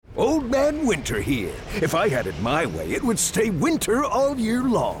Old Man Winter here. If I had it my way, it would stay winter all year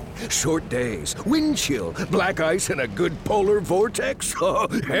long. Short days, wind chill, black ice, and a good polar vortex. Oh,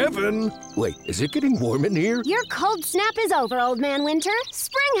 heaven. Wait, is it getting warm in here? Your cold snap is over, Old Man Winter.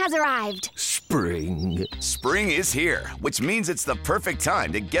 Spring has arrived. Spring. Spring is here, which means it's the perfect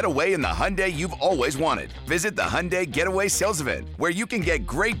time to get away in the Hyundai you've always wanted. Visit the Hyundai Getaway Sales Event, where you can get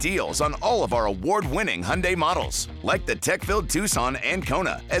great deals on all of our award-winning Hyundai models, like the tech-filled Tucson and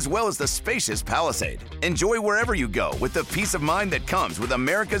Kona, as well as the spacious Palisade. Enjoy wherever you go with the peace of mind that comes with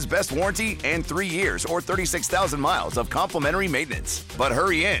America's best warranty and 3 years or 36,000 miles of complimentary maintenance. But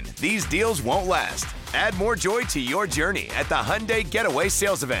hurry in, these deals won't last. Add more joy to your journey at the Hyundai Getaway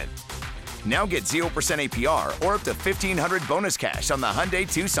Sales Event. Now get 0% APR or up to $1,500 bonus cash on the Hyundai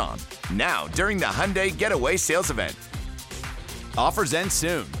Tucson. Now, during the Hyundai Getaway Sales Event. Offers end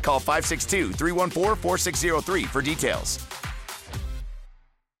soon. Call 562-314-4603 for details.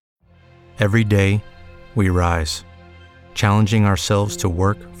 Every day, we rise, challenging ourselves to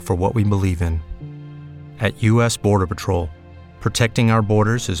work for what we believe in. At U.S. Border Patrol, protecting our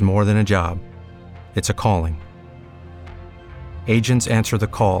borders is more than a job. It's a calling. Agents answer the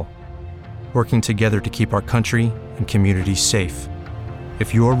call, working together to keep our country and communities safe.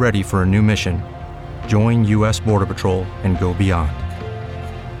 If you are ready for a new mission, join U.S. Border Patrol and go beyond.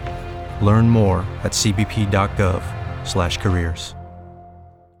 Learn more at cbp.gov/careers.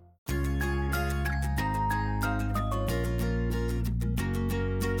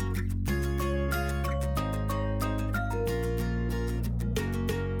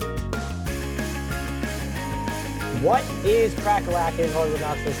 What is crack-a-lackin', Hardwood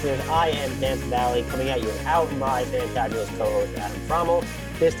Knocks listeners? I am Dan Valley, coming at you without my fantabulous co-host, Adam Frommel.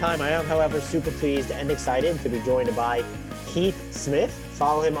 This time I am, however, super pleased and excited to be joined by Keith Smith.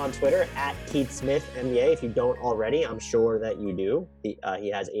 Follow him on Twitter, at Keith Smith NBA. If you don't already, I'm sure that you do. He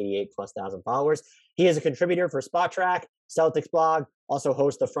has 88,000+ followers. He is a contributor for Spot Track, Celtics blog, also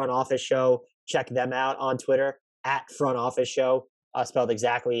hosts the Front Office Show. Check them out on Twitter, at Front Office Show, spelled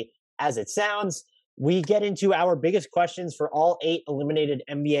exactly as it sounds. We get into our biggest questions for all 8 eliminated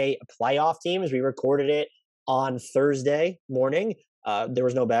NBA playoff teams. We recorded it on Thursday morning. There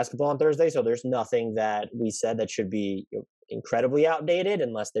was no basketball on Thursday, so there's nothing that we said that should be incredibly outdated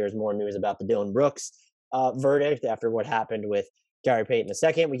unless there's more news about the Dylan Brooks verdict after what happened with Gary Payton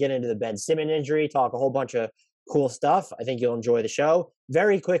II. We get into the Ben Simmons injury, talk a whole bunch of cool stuff. I think you'll enjoy the show.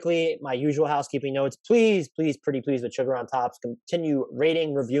 Very quickly, my usual housekeeping notes. Please, pretty please, with Sugar on Tops, continue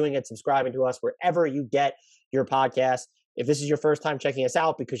rating, reviewing it, subscribing to us wherever you get your podcast. If this is your first time checking us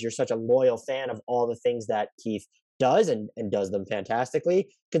out because you're such a loyal fan of all the things that Keith does and does them fantastically,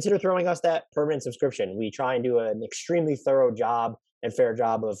 consider throwing us that permanent subscription. We try and do an extremely thorough job and fair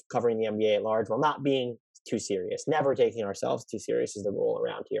job of covering the NBA at large while not being too serious. Never taking ourselves too serious is the rule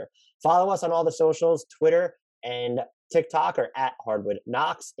around here. Follow us on all the socials. Twitter and TikTok are at Hardwood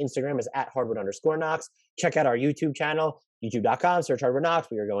Knocks. Instagram is at Hardwood_Knocks. Check out our YouTube channel, youtube.com, search Hardwood Knocks.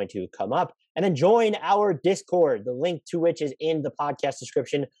 We are going to come up. And then join our Discord, the link to which is in the podcast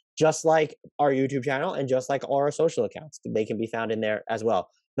description, just like our YouTube channel and just like all our social accounts. They can be found in there as well.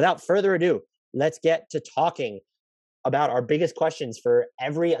 Without further ado, let's get to talking about our biggest questions for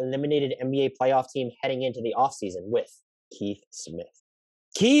every eliminated NBA playoff team heading into the offseason with Keith Smith.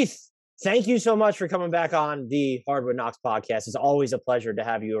 Keith, thank you so much for coming back on the Hardwood Knocks podcast. It's always a pleasure to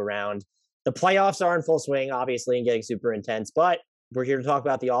have you around. The playoffs are in full swing, obviously, and getting super intense, but we're here to talk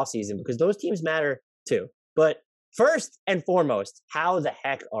about the offseason because those teams matter too. But first and foremost, how the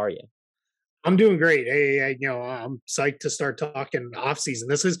heck are you? I'm doing great. Hey, I'm psyched to start talking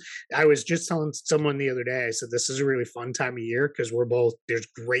offseason. I was just telling someone the other day, I said, this is a really fun time of year because there's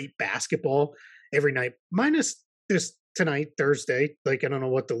great basketball every night, minus this tonight, Thursday. Like, I don't know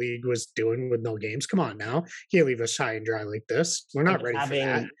what the league was doing with no games. Come on now. Can't leave us high and dry like this. We're not ready for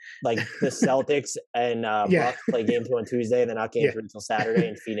that. Like the Celtics and Bucks play game 2 on Tuesday and then not game 3 until Saturday,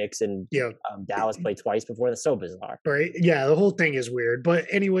 and Phoenix and Dallas play twice before. That's so bizarre. Right. Yeah, the whole thing is weird. But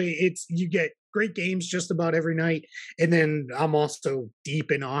anyway, you get great games just about every night. And then I'm also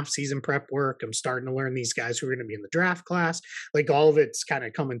deep in off-season prep work. I'm starting to learn these guys who are going to be in the draft class. Like, all of it's kind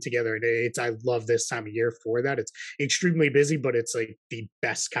of coming together. And I love this time of year for that. It's extremely busy, but it's like the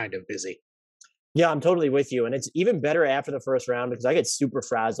best kind of busy. Yeah, I'm totally with you. And it's even better after the first round because I get super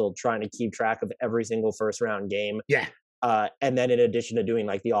frazzled trying to keep track of every single first round game. Yeah. And then in addition to doing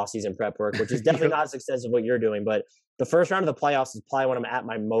like the off-season prep work, which is definitely not as extensive as what you're doing, but the first round of the playoffs is probably when I'm at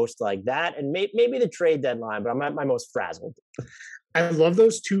my most like that, and maybe the trade deadline, but I'm at my most frazzled. I love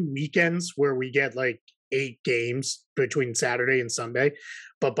those 2 weekends where we get like 8 games between Saturday and Sunday,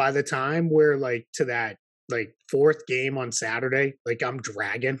 but by the time we're like to that like fourth game on Saturday, like I'm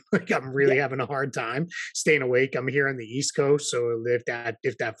dragging, like I'm really having a hard time staying awake. I'm here on the East Coast, so if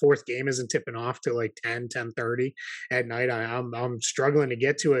that fourth game isn't tipping off to like 10:30 at night, I'm struggling to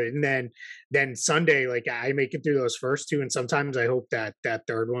get to it. And then Sunday, like I make it through those first two, and sometimes I hope that that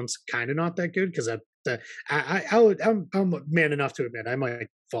third one's kind of not that good because I'm man enough to admit I might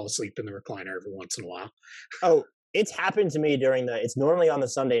fall asleep in the recliner every once in a while. Oh, it's happened to me it's normally on the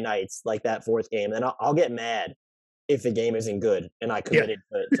Sunday nights, like that fourth game, and I'll get mad if the game isn't good and I committed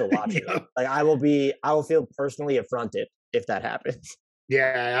to watching it. Like I will feel personally affronted if that happens.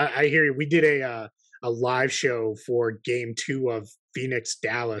 Yeah, I hear you. We did a live show for Game 2 of Phoenix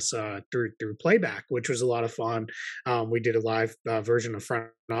Dallas through playback, which was a lot of fun. We did a live version of Front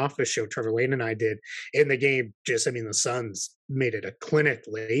Office show. Trevor Lane and I did. In the game, the Suns made it a clinic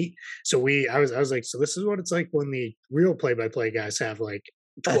late. So I was like, so this is what it's like when the real play-by-play guys have like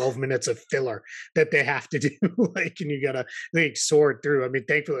 12 minutes of filler that they have to do, like, and you gotta like sort through. I mean,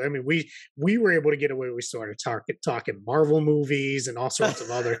 thankfully, we were able to get away. We started talking Marvel movies and all sorts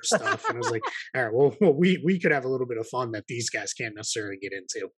of other stuff, and I was like, all right, well, we could have a little bit of fun that these guys can't necessarily get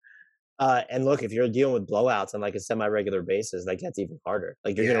into. And look, if you're dealing with blowouts on like a semi-regular basis, like that's even harder.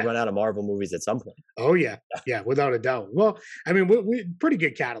 Like you're gonna run out of Marvel movies at some point. Oh yeah, without a doubt. Well, I mean, we pretty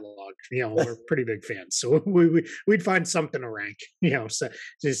good catalog. We're pretty big fans, so we'd find something to rank. So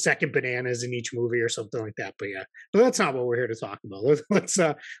the second bananas in each movie or something like that. But that's not what we're here to talk about.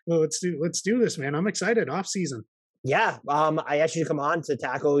 Let's do this, man. I'm excited. Off season. Yeah, I asked you to come on to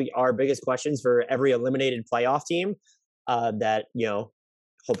tackle our biggest questions for every eliminated playoff team that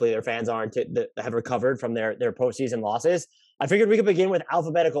hopefully their fans that have recovered from their postseason losses. I figured we could begin with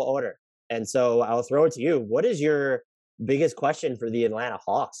alphabetical order. And so I'll throw it to you. What is your biggest question for the Atlanta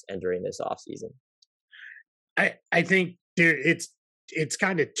Hawks entering this offseason? I think it's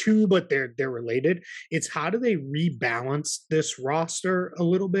kind of two, but they're related. It's how do they rebalance this roster a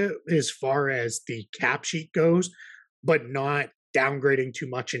little bit as far as the cap sheet goes, but not downgrading too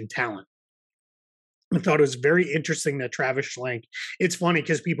much in talent. I thought it was very interesting that Travis Schlenk, it's funny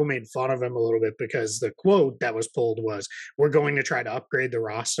because people made fun of him a little bit because the quote that was pulled was, we're going to try to upgrade the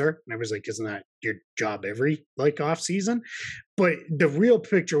roster. And I was like, isn't that your job every off season? But the real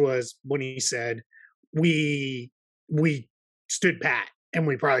picture was when he said, we stood pat and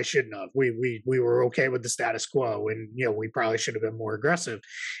we probably shouldn't have. We were okay with the status quo, and we probably should have been more aggressive.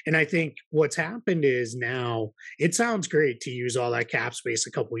 And I think what's happened is now it sounds great to use all that cap space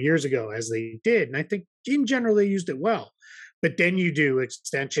a couple of years ago as they did, and I think in general they used it well. But then you do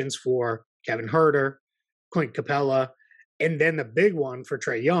extensions for Kevin Huerter, Clint Capella, and then the big one for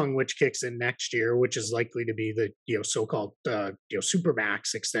Trae Young, which kicks in next year, which is likely to be the so-called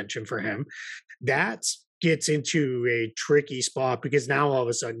supermax extension for him. That's gets into a tricky spot because now all of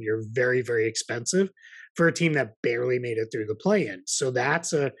a sudden you're very, very expensive for a team that barely made it through the play-in. So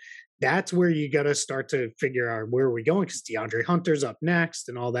that's where you got to start to figure out where are we going, because DeAndre Hunter's up next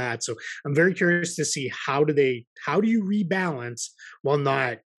and all that. So I'm very curious to see how do you rebalance while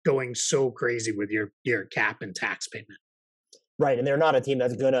not going so crazy with your cap and tax payment. Right, and they're not a team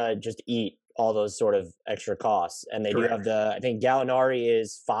that's gonna just eat all those sort of extra costs. And they Correct. do have I think Gallinari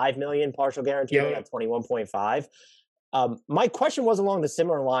is $5 million partial guarantee at 21.5. My question was along the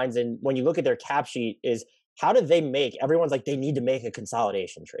similar lines. And when you look at their cap sheet is how did everyone's like, they need to make a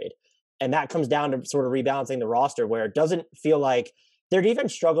consolidation trade. And that comes down to sort of rebalancing the roster where it doesn't feel like their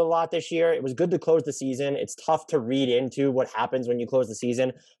defense struggled a lot this year. It was good to close the season. It's tough to read into what happens when you close the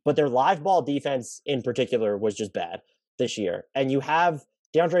season, but their live ball defense in particular was just bad this year. And you have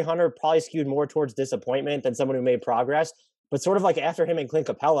DeAndre Hunter probably skewed more towards disappointment than someone who made progress. But sort of like after him and Clint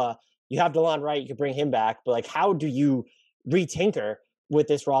Capella, you have DeLon Wright, you could bring him back. But like, how do you retinker with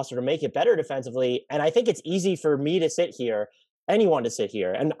this roster to make it better defensively? And I think it's easy for me to sit here, anyone to sit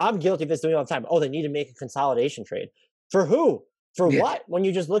here, and I'm guilty of this doing all the time. Oh, they need to make a consolidation trade. For who? For what? When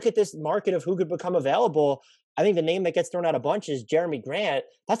you just look at this market of who could become available, I think the name that gets thrown out a bunch is Jeremy Grant.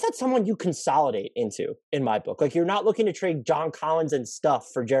 That's not someone you consolidate into, in my book. Like, you're not looking to trade John Collins and stuff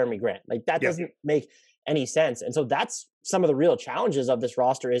for Jeremy Grant. Like, that doesn't make any sense. And so that's some of the real challenges of this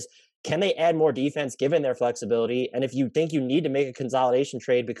roster is, can they add more defense given their flexibility? And if you think you need to make a consolidation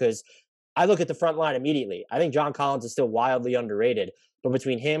trade, because I look at the front line immediately. I think John Collins is still wildly underrated. But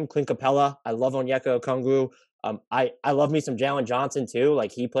between him, Clint Capella, I love Onyeka Okongwu. I love me some Jalen Johnson too.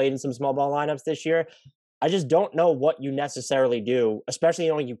 Like, he played in some small ball lineups this year. I just don't know what you necessarily do, especially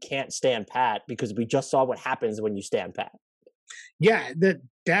knowing you can't stand pat, because we just saw what happens when you stand pat. Yeah,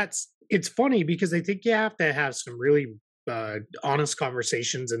 it's funny because I think you have to have some really honest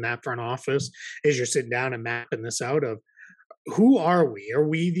conversations in that front office as you're sitting down and mapping this out of who are we? Are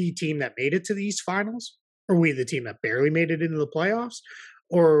we the team that made it to these finals? Are we the team that barely made it into the playoffs?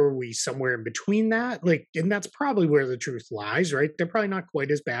 Or are we somewhere in between that? Like, and that's probably where the truth lies, right? They're probably not quite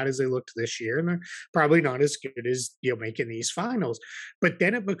as bad as they looked this year, and they're probably not as good as, making these finals. But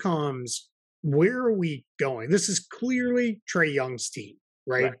then it becomes, where are we going? This is clearly Trae Young's team,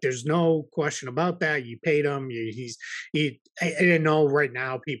 right? There's no question about that. You paid him. I know right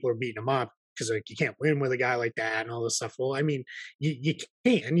now people are beating him up because like you can't win with a guy like that and all this stuff. Well, I mean, you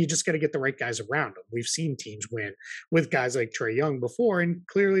can. You just got to get the right guys around him. We've seen teams win with guys like Trae Young before, and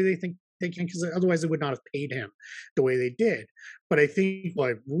clearly they think they can, because otherwise they would not have paid him the way they did. But I think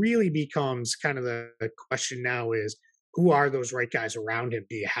what really becomes kind of the question now is, who are those right guys around him?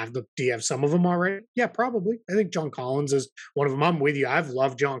 Do you have some of them already? Yeah, probably. I think John Collins is one of them. I'm with you. I've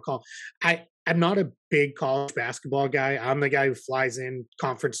loved John Collins. I'm not a big college basketball guy. I'm the guy who flies in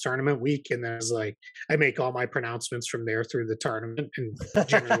conference tournament week and then is like, I make all my pronouncements from there through the tournament and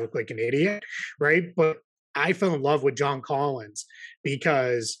generally look like an idiot, right? But I fell in love with John Collins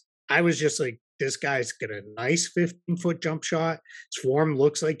because I was just like, this guy's got a nice 15-foot jump shot. His form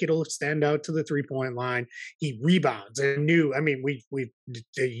looks like it'll extend out to the 3-point line. He rebounds. We've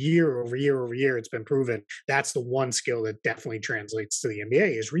year over year, it's been proven that's the one skill that definitely translates to the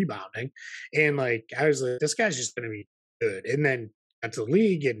NBA is rebounding. And like, I was like, this guy's just going to be good. And then got to the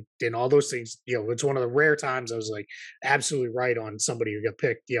league and all those things, it's one of the rare times I was like absolutely right on somebody who got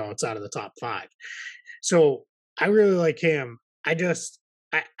picked, outside of the top 5. So I really like him.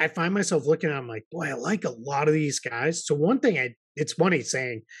 I find myself looking at him like, boy, I like a lot of these guys. So one thing, it's funny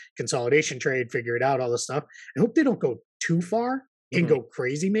saying consolidation trade, figure it out, all this stuff. I hope they don't go too far and go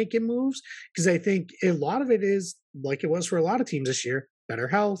crazy making moves, because I think a lot of it is like it was for a lot of teams this year, better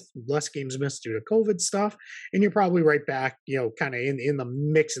health, less games missed due to COVID stuff. And you're probably right back, kind of in the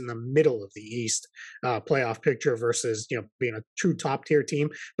mix in the middle of the East playoff picture versus, being a true top tier team,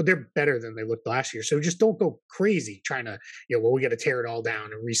 but they're better than they looked last year. So just don't go crazy trying to, we got to tear it all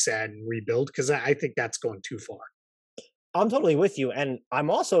down and reset and rebuild, because I think that's going too far. I'm totally with you. And I'm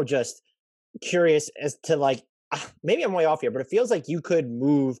also just curious as to like, maybe I'm way off here, but it feels like you could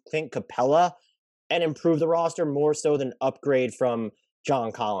move Clint Capella and improve the roster more so than upgrade from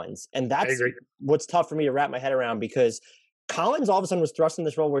John Collins. And that's what's tough for me to wrap my head around, because Collins all of a sudden was thrust in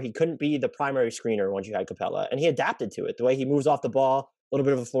this role where he couldn't be the primary screener once you had Capella, and he adapted to it. The way he moves off the ball, a little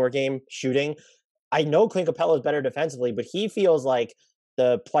bit of a floor game, shooting. I know Clint Capella is better defensively, but he feels like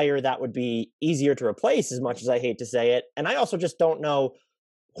the player that would be easier to replace, as much as I hate to say it. And I also just don't know,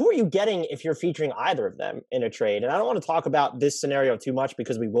 who are you getting if you're featuring either of them in a trade? And I don't want to talk about this scenario too much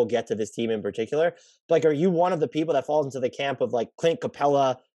because we will get to this team in particular. But like, are you one of the people that falls into the camp of like Clint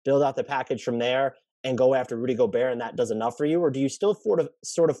Capella, build out the package from there and go after Rudy Gobert, and that does enough for you? Or do you still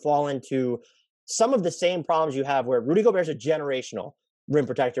sort of fall into some of the same problems you have where Rudy Gobert is a generational rim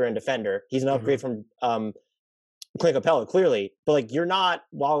protector and defender? He's an upgrade from Clint Capella, clearly. But like, you're not,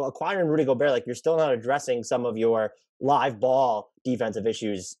 while acquiring Rudy Gobert, like you're still not addressing some of your live ball defensive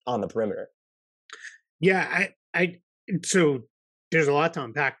issues on the perimeter. Yeah, so there's a lot to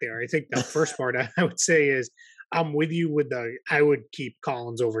unpack there. I think the first part I would say is I'm with you with I would keep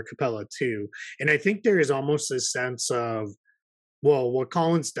Collins over Capella too. And I think there is almost this sense of, well, what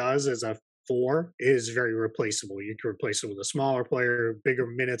Collins does as a 4 is very replaceable. You can replace it with a smaller player, bigger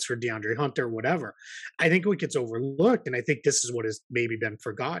minutes for DeAndre Hunter, whatever. I think what gets overlooked, and I think this is what has maybe been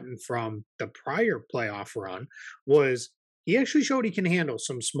forgotten from the prior playoff run, was he actually showed he can handle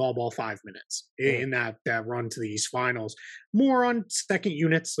some small ball 5 minutes in that run to the East Finals. More on second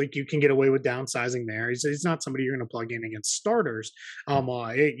units, like you can get away with downsizing there. He's not somebody you're going to plug in against starters,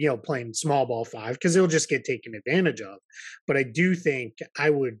 playing small ball 5, because he'll just get taken advantage of. But I do think I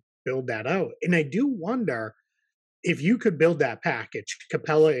would build that out. And I do wonder if you could build that package,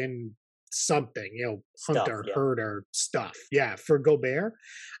 Capella and something, Hunter, Herder stuff. Yeah, for Gobert.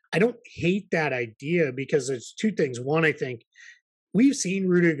 I don't hate that idea because it's two things. One, I think we've seen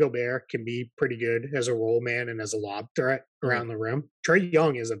Rudy Gobert can be pretty good as a roll man and as a lob threat around the rim. Trae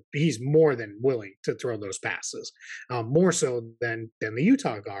Young he's more than willing to throw those passes, more so than the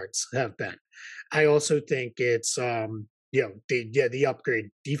Utah guards have been. I also think it's the upgrade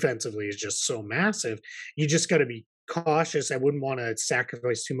defensively is just so massive. You just got to be cautious. I wouldn't want to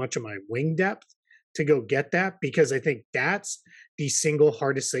sacrifice too much of my wing depth to go get that, because I think that's the single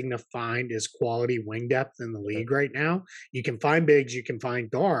hardest thing to find is quality wing depth in the league right now. You can find bigs, you can find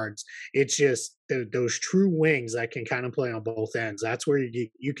guards. It's just those true wings that can kind of play on both ends. That's where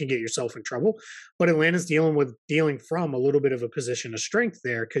you can get yourself in trouble. But Atlanta's dealing from a little bit of a position of strength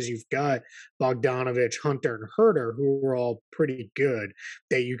there, because you've got Bogdanovich, Hunter, and Herder, who are all pretty good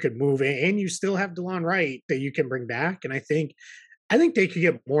that you could move in, and you still have DeLon Wright that you can bring back. And I think I think they could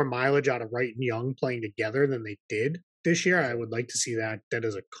get more mileage out of Wright and Young playing together than they did this year. I would like to see that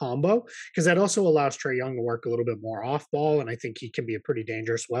as a combo, because that also allows Trae Young to work a little bit more off ball, and I think he can be a pretty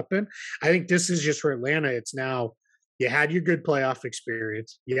dangerous weapon. I think this is just for Atlanta. It's now you had your good playoff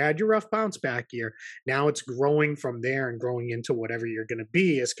experience, you had your rough bounce back year. Now it's growing from there and growing into whatever you're going to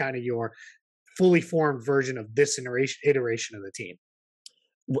be as kind of your fully formed version of this iteration of the team.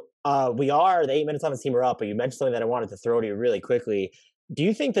 We are the 8 minutes on the team are up, but you mentioned something that I wanted to throw to you really quickly. Do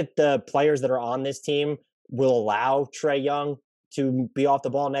you think that the players that are on this team will allow Trae Young to be off the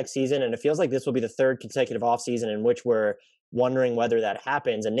ball next season? And it feels like this will be the third consecutive offseason in which we're wondering whether that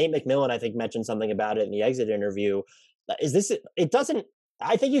happens. And Nate McMillan, I think, mentioned something about it in the exit interview.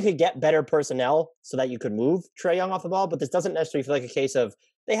 I think you could get better personnel so that you could move Trae Young off the ball, but this doesn't necessarily feel like a case of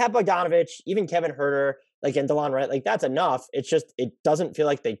they have Bogdanovich, even Kevin Huerter, and DeLon Wright, that's enough. It's just, it doesn't feel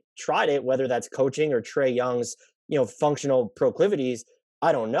like they tried it, whether that's coaching or Trae Young's, functional proclivities.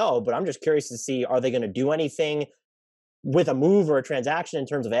 I don't know, but I'm just curious to see, are they going to do anything with a move or a transaction in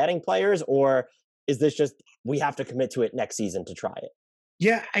terms of adding players, or is this just, we have to commit to it next season to try it?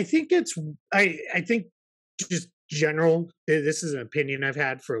 Yeah, I think I think just general, this is an opinion I've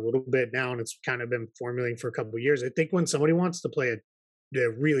had for a little bit now, and it's kind of been formulating for a couple of years. I think when somebody wants to play a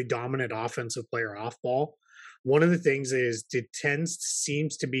really dominant offensive player off ball, one of the things is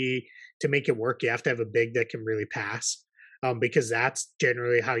seems to be to make it work, you have to have a big that can really pass. Because that's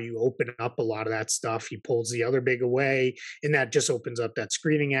generally how you open up a lot of that stuff. He pulls the other big away, and that just opens up that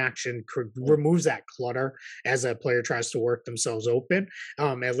screening action, removes that clutter as that player tries to work themselves open.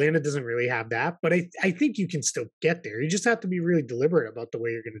 Atlanta doesn't really have that, but I think you can still get there. You just have to be really deliberate about the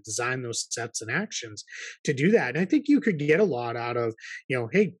way you're going to design those sets and actions to do that. And I think you could get a lot out of,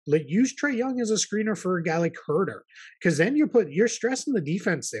 hey, use Trae Young as a screener for a guy like Huerter, because then you're stressing the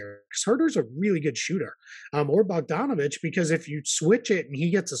defense there. Because Herter's a really good shooter, or Bogdanovich. Because if you switch it and he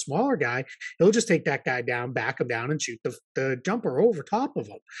gets a smaller guy, he'll just take that guy down, back him down, and shoot the jumper over top of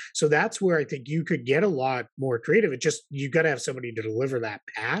him. So that's where I think you could get a lot more creative. It just, you got to have somebody to deliver that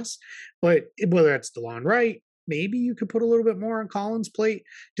pass. But whether it's DeLon Wright, maybe you could put a little bit more on Collins' plate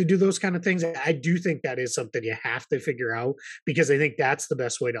to do those kind of things. I do think that is something you have to figure out, because I think that's the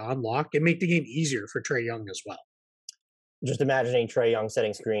best way to unlock and make the game easier for Trae Young as well. Just imagining Trae Young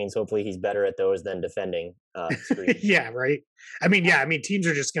setting screens. Hopefully he's better at those than defending screens. Yeah, right. I mean, teams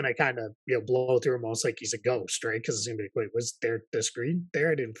are just going to kind of blow through him almost like he's a ghost, right? Because it's going to be, wait, was there the screen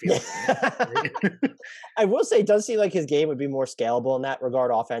there? I didn't feel it. I will say it does seem like his game would be more scalable in that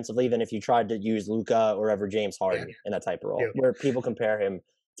regard offensively than if you tried to use Luka or ever James Harden in that type of role, where people compare him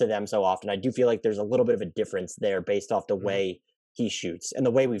to them so often. I do feel like there's a little bit of a difference there based off the way he shoots and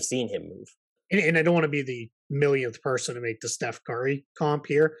the way we've seen him move. And I don't want to be the millionth person to make the Steph Curry comp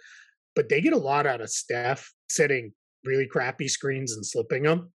here, but they get a lot out of Steph setting really crappy screens and slipping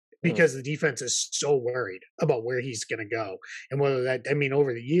them, because the defense is so worried about where he's going to go. And whether that,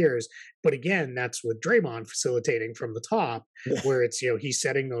 over the years, but again, that's with Draymond facilitating from the top, where it's, he's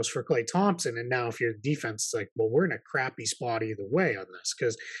setting those for Klay Thompson. And now if you're the defense, it's like, well, we're in a crappy spot either way on this,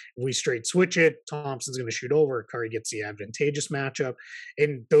 because if we straight switch it, Thompson's going to shoot over, Curry gets the advantageous matchup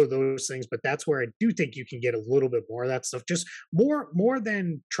and those things. But that's where I do think you can get a little bit more of that stuff, just more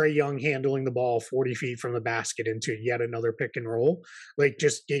than Trae Young handling the ball 40 feet from the basket into yet another pick and roll.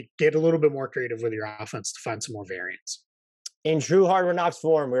 Just get a little bit more creative with your offense to find some more variance. In true Hard Knocks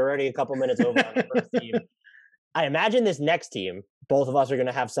form, we're already a couple minutes over on the first team. I imagine this next team, both of us are going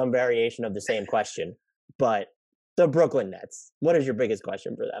to have some variation of the same question, but the Brooklyn Nets, what is your biggest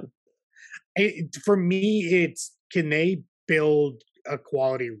question for them? For me, it's, can they build a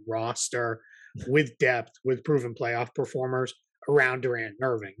quality roster with depth, with proven playoff performers around Durant and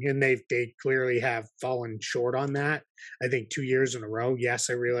Irving? And they clearly have fallen short on that. I think 2 years in a row. Yes,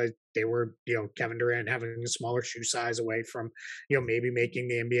 I realized they were, Kevin Durant having a smaller shoe size away from, maybe making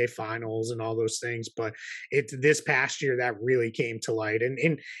the NBA finals and all those things. But this past year that really came to light.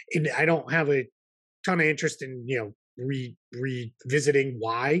 And I don't have a ton of interest in, revisiting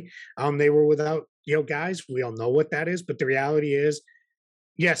why they were without, guys. We all know what that is. But the reality is,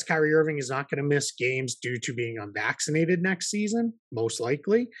 yes, Kyrie Irving is not going to miss games due to being unvaccinated next season, most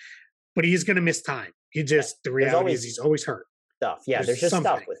likely, but he is going to miss time. The reality is he's always hurt. Stuff. Yeah, there's just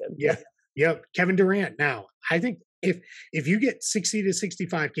stuff with him. Yeah. Kevin Durant. Now, I think if you get 60 to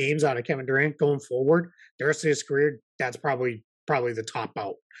 65 games out of Kevin Durant going forward, the rest of his career, that's probably the top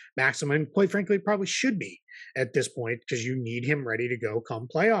out maximum. And quite frankly, it probably should be at this point, because you need him ready to go come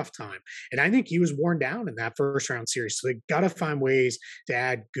playoff time. And I think he was worn down in that first round series. So they got to find ways to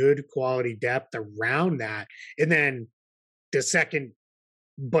add good quality depth around that. And then the second,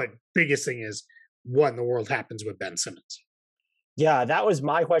 but biggest thing is, what in the world happens with Ben Simmons? Yeah, that was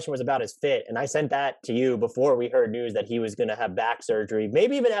my question, was about his fit. And I sent that to you before we heard news that he was going to have back surgery,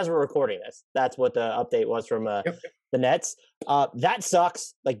 maybe even as we're recording this. That's what the update was from the Nets. That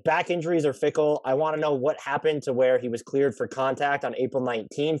sucks. Like, back injuries are fickle. I want to know what happened to where he was cleared for contact on April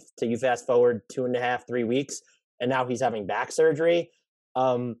 19th. So you fast forward 2.5, 3 weeks, and now he's having back surgery.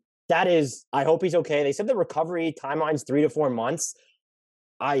 That is, I hope he's okay. They said the recovery timeline's 3 to 4 months.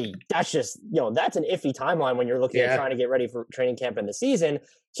 That's just, that's an iffy timeline when you're looking at trying to get ready for training camp in the season.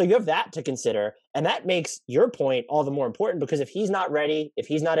 So you have that to consider. And that makes your point all the more important, because if he's not ready, if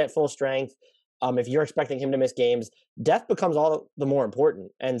he's not at full strength, if you're expecting him to miss games, depth becomes all the more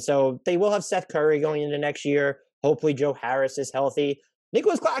important. And so they will have Seth Curry going into next year. Hopefully Joe Harris is healthy.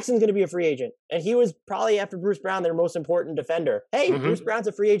 Nicholas Claxton's going to be a free agent. And he was probably, after Bruce Brown, their most important defender. Hey, Bruce Brown's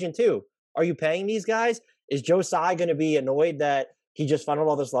a free agent too. Are you paying these guys? Is Joe Tsai going to be annoyed that he just funneled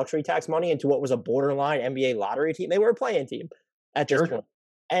all this luxury tax money into what was a borderline NBA lottery team? They were a play-in team at this point.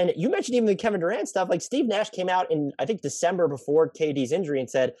 And you mentioned even the Kevin Durant stuff. Like, Steve Nash came out in, I think, December before KD's injury and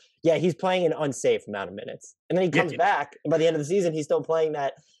said, yeah, he's playing an unsafe amount of minutes. And then he comes back, and by the end of the season, he's still playing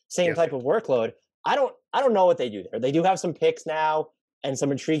that same type of workload. I don't know what they do there. They do have some picks now and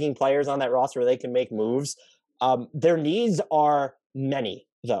some intriguing players on that roster where they can make moves. Their needs are many,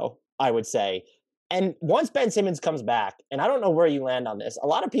 though, I would say. And once Ben Simmons comes back, and I don't know where you land on this, a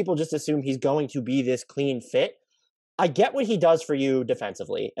lot of people just assume he's going to be this clean fit. I get what he does for you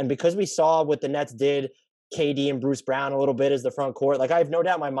defensively. And because we saw what the Nets did, KD and Bruce Brown a little bit as the front court, like, I have no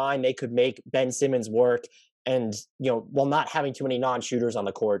doubt in my mind they could make Ben Simmons work, and, while not having too many non-shooters on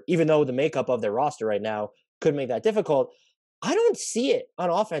the court, even though the makeup of their roster right now could make that difficult. I don't see it on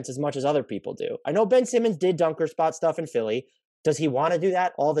offense as much as other people do. I know Ben Simmons did dunker spot stuff in Philly. Does he want to do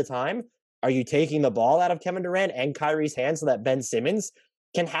that all the time? Are you taking the ball out of Kevin Durant and Kyrie's hands so that Ben Simmons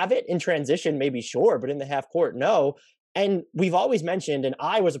can have it in transition? Maybe, sure, but in the half court, no. And we've always mentioned, and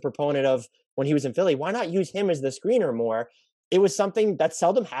I was a proponent of when he was in Philly, why not use him as the screener more? It was something that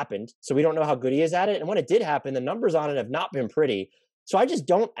seldom happened, so we don't know how good he is at it. And when it did happen, the numbers on it have not been pretty. So I just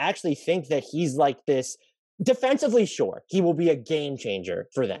don't actually think that he's like this. Defensively, sure, he will be a game changer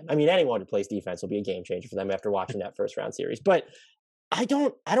for them. I mean, anyone who plays defense will be a game changer for them after watching that first round series. But I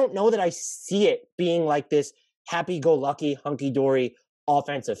don't know that I see it being like this happy-go-lucky, hunky-dory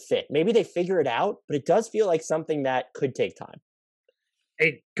offensive fit. Maybe they figure it out, but it does feel like something that could take time.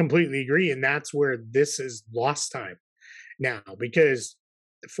 I completely agree, and that's where this is lost time now, because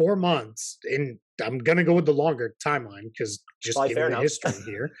 4 months, and I'm going to go with the longer timeline because just given the history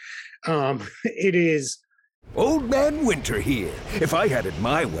here, it is. Old Man Winter here. If I had it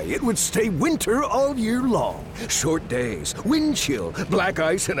my way, it would stay winter all year long. Short days, wind chill, black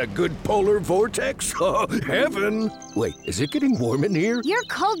ice, and a good polar vortex. Oh, heaven! Wait, is it getting warm in here? Your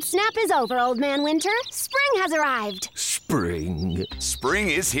cold snap is over, Old Man Winter. Spring has arrived. Spring.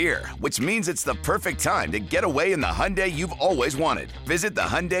 Spring is here, which means it's the perfect time to get away in the Hyundai you've always wanted. Visit the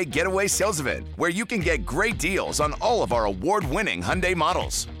Hyundai Getaway Sales Event, where you can get great deals on all of our award-winning Hyundai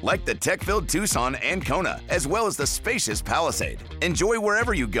models, like the tech-filled Tucson and Kona, as well as the spacious Palisade. Enjoy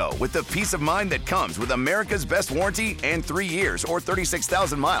wherever you go with the peace of mind that comes with America's best warranty and 3 years or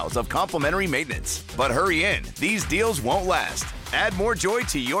 36,000 miles of complimentary maintenance. But hurry in, these deals won't last. Add more joy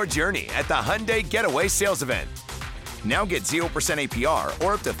to your journey at the Hyundai Getaway Sales Event. Now get 0% APR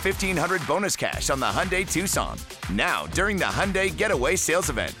or up to $1,500 bonus cash on the Hyundai Tucson. Now, during the Hyundai Getaway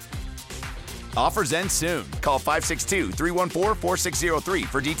Sales Event. Offers end soon. Call 562-314-4603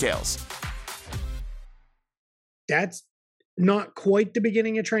 for details. That's not quite the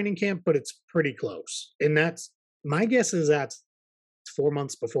beginning of training camp, but it's pretty close. And that's, my guess is that's 4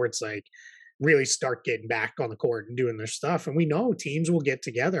 months before it's like really start getting back on the court and doing their stuff. And we know teams will get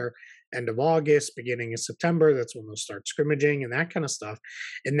together end of August, beginning of September. That's when they'll start scrimmaging and that kind of stuff.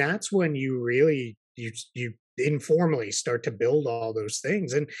 And that's when you really, you informally start to build all those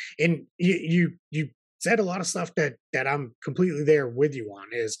things. And you said a lot of stuff that I'm completely there with you on.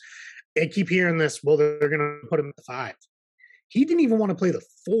 Is I keep hearing this, well, they're going to put him at 5. He didn't even want to play the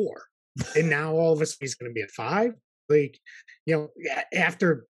 4. And now all of a sudden he's going to be at 5. Like,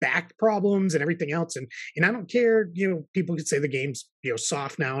 after back problems and everything else. And I don't care, people could say the game's,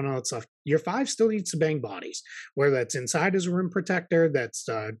 soft now and all that stuff. Your 5 still needs to bang bodies, whether that's inside as a rim protector, that's,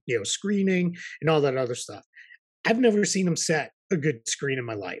 screening and all that other stuff. I've never seen him set a good screen in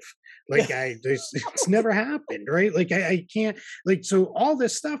my life. Like it's never happened, right? Like I can't, like, so all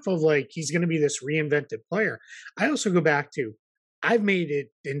this stuff of like, he's going to be this reinvented player. I also go back to, I've made it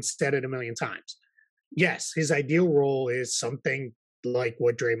and said it a million times. Yes, his ideal role is something like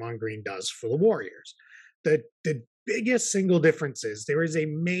what Draymond Green does for the Warriors. The biggest single difference is there is a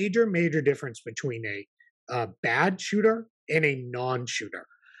major, major difference between a bad shooter and a non-shooter.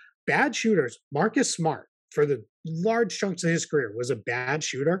 Bad shooters, Marcus Smart, for the large chunks of his career, was a bad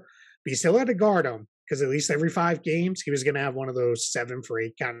shooter, but you still had to guard him because at least every 5 games, he was going to have one of those 7 for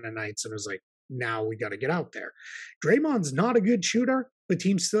 8 kind of nights. And it was like, now we got to get out there. Draymond's not a good shooter, but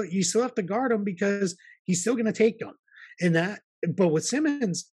you still have to guard him because he's still going to take them. But with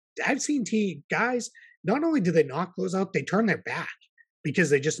Simmons, I've seen guys, not only do they not close out, they turn their back because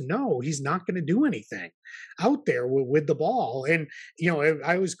they just know he's not going to do anything out there with the ball. And,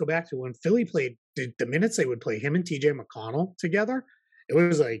 I always go back to when Philly played, the minutes they would play him and TJ McConnell together, it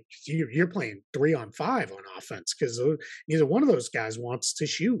was like you're playing 3-on-5 on offense because neither one of those guys wants to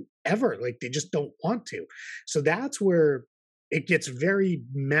shoot ever. Like they just don't want to. So that's where it gets very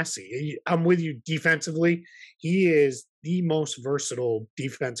messy. I'm with you defensively. He is the most versatile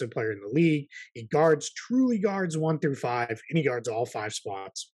defensive player in the league. He truly guards 1 through 5, and he guards all 5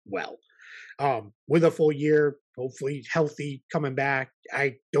 spots well. With a full year, hopefully healthy, coming back,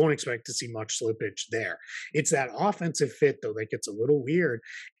 I don't expect to see much slippage there. It's that offensive fit, though, that gets a little weird.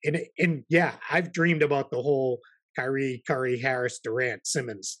 And yeah, I've dreamed about the whole Kyrie, Curry, Harris, Durant,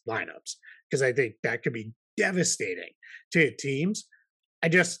 Simmons lineups because I think that could be devastating to teams.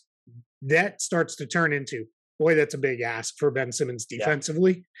 That starts to turn into, boy, that's a big ask for Ben Simmons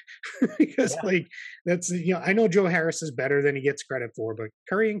defensively. Because that's, I know Joe Harris is better than he gets credit for, but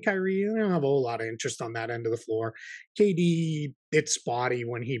Curry and Kyrie, they don't have a whole lot of interest on that end of the floor. KD, it's spotty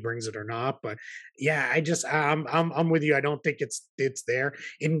when he brings it or not, but yeah, I'm with you. I don't think it's there.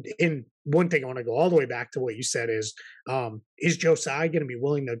 And one thing I want to go all the way back to what you said is Joe Tsai going to be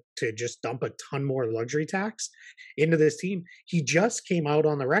willing to just dump a ton more luxury tax into this team? He just came out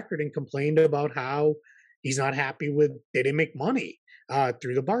on the record and complained about how he's not happy with they didn't make money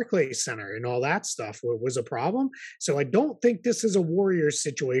through the Barclays Center and all that stuff was a problem. So I don't think this is a Warriors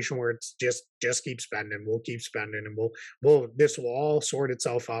situation where it's just keep spending. We'll keep spending and this will all sort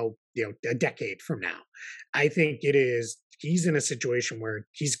itself out, a decade from now. I think he's in a situation where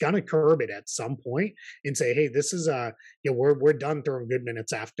he's going to curb it at some point and say, hey, this is we're done throwing good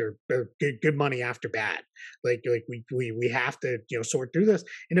minutes after good money after bad. Like we have to, sort through this.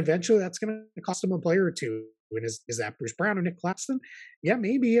 And eventually that's going to cost him a player or two. And is that Bruce Brown or Nick Claxton? Yeah,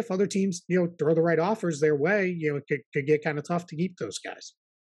 maybe if other teams, throw the right offers their way, it could get kind of tough to keep those guys.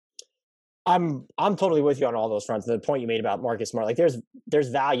 I'm totally with you on all those fronts. The point you made about Marcus Smart, like there's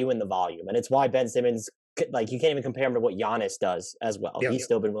value in the volume, and it's why Ben Simmons, like you can't even compare him to what Giannis does as well. Yeah, He's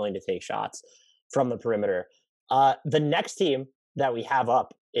still been willing to take shots from the perimeter. The next team that we have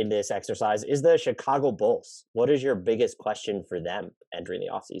up in this exercise is the Chicago Bulls. What is your biggest question for them entering the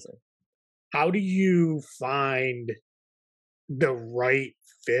offseason? How do you find the right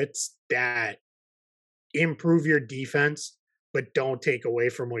fits that improve your defense but don't take away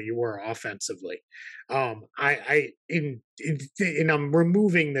from what you were offensively? And I'm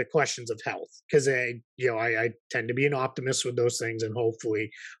removing the questions of health because I tend to be an optimist with those things, and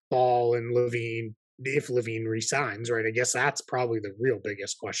hopefully Ball and Levine, if Levine resigns, right? I guess that's probably the real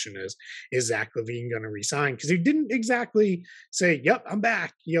biggest question is Zach Levine going to resign? Because he didn't exactly say, yep, I'm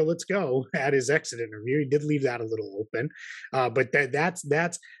back, let's go at his exit interview. He did leave that a little open. But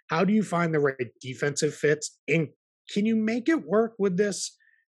that's how do you find the right defensive fits? And can you make it work with this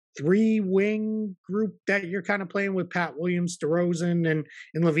 3-wing group that you're kind of playing with Pat Williams, DeRozan,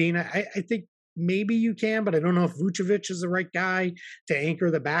 and Levine? I think maybe you can, but I don't know if Vucevic is the right guy to anchor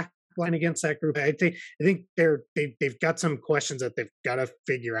the back line against that group. I think they've got some questions that they've got to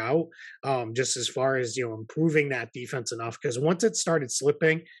figure out, just as far as improving that defense enough. Because once it started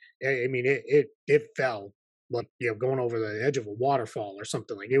slipping, I mean it fell like going over the edge of a waterfall or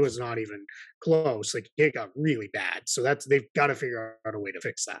something. Like it was not even close. Like it got really bad. So they've got to figure out a way to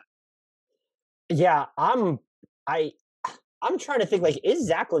fix that. Yeah, I'm trying to think, like, is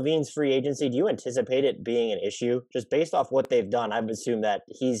Zach Levine's free agency, do you anticipate it being an issue? Just based off what they've done, I would assume that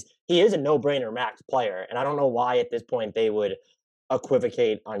he is a no-brainer max player, and I don't know why at this point they would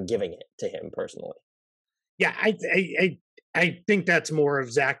equivocate on giving it to him personally. Yeah, I think that's more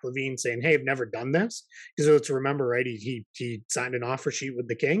of Zach Levine saying, hey, I've never done this. Because let's remember, right, he signed an offer sheet with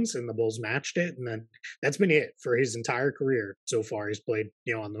the Kings and the Bulls matched it. And then that's been it for his entire career so far. He's played,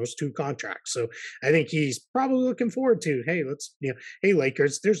 on those 2 contracts. So I think he's probably looking forward to, hey, hey,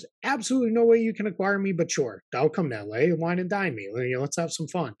 Lakers, there's absolutely no way you can acquire me, but sure, I'll come to LA, wine and dine me. Let's have some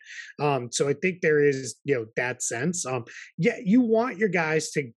fun. So I think there is, that sense. Yeah, you want your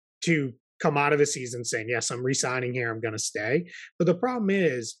guys to come out of a season saying, yes, I'm re-signing here, I'm going to stay. But the problem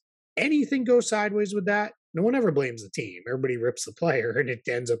is anything goes sideways with that, no one ever blames the team. Everybody rips the player, and it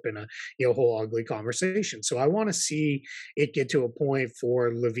ends up in a whole ugly conversation. So I want to see it get to a point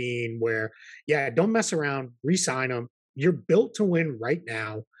for Levine where, yeah, don't mess around, re-sign him. You're built to win right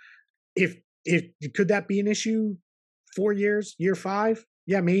now. If could that be an issue 4 years, year 5?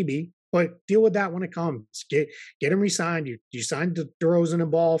 Yeah, maybe. But deal with that when it comes. Get him re-signed. You signed DeRozan and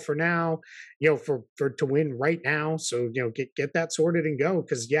Ball for now, for to win right now. So get that sorted and go.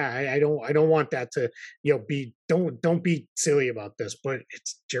 Because I don't want that to be don't be silly about this. But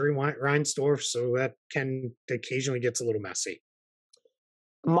it's Jerry Reinsdorf, so that can occasionally gets a little messy.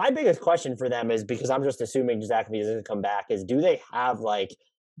 My biggest question for them is, because I'm just assuming Zach is going to come back, is do they have like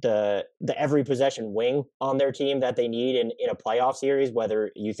the every possession wing on their team that they need in a playoff series,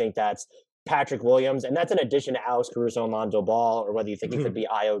 whether you think that's Patrick Williams, and that's in addition to Alex Caruso and Lonzo Ball, or whether you think it could be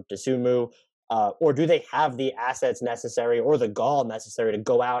Ayo Dosunmu, or do they have the assets necessary or the gall necessary to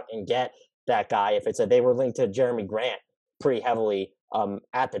go out and get that guy? If they were linked to Jeremy Grant pretty heavily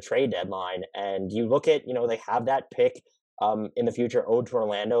at the trade deadline, and you look at, they have that pick in the future owed to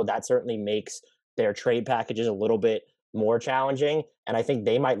Orlando, that certainly makes their trade packages a little bit more challenging. And I think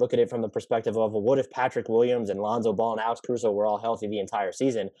they might look at it from the perspective of, well, what if Patrick Williams and Lonzo Ball and Alex Caruso were all healthy the entire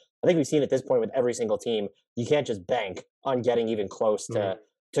season? I think we've seen at this point with every single team, you can't just bank on getting even close to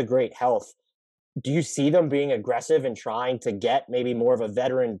great health. Do you see them being aggressive and trying to get maybe more of a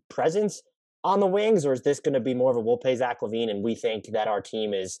veteran presence on the wings, or is this going to be more of a we'll pay Zach LaVine and we think that our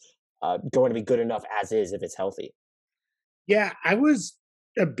team is going to be good enough as is if it's healthy? Yeah, I was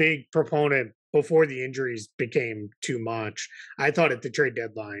a big proponent before the injuries became too much. I thought at the trade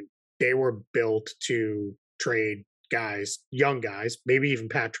deadline, they were built to trade guys, young guys, maybe even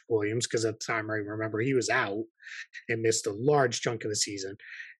Patrick Williams, because at the time I remember he was out and missed a large chunk of the season.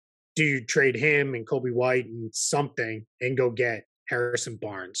 Do you trade him and Kobe White and something and go get Harrison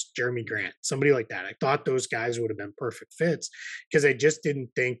Barnes, Jeremy Grant, somebody like that? I thought those guys would have been perfect fits because I just didn't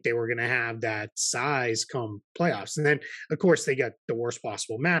think they were going to have that size come playoffs. And then, of course, they got the worst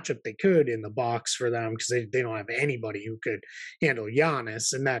possible matchup they could in the box for them because they don't have anybody who could handle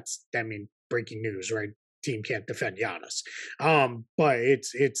Giannis. And that's, breaking news, right? Team can't defend Giannis. But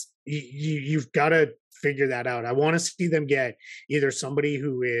you've got to figure that out. I want to see them get either somebody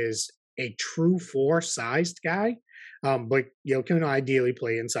who is a true 4-sized guy, but can ideally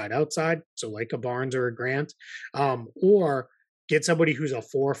play inside outside, so like a Barnes or a Grant, or get somebody who's a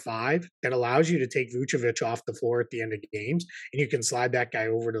 4-5 that allows you to take Vucevic off the floor at the end of games, and you can slide that guy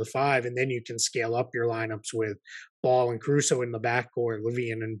over to the 5, and then you can scale up your lineups with Ball and Caruso in the backcourt,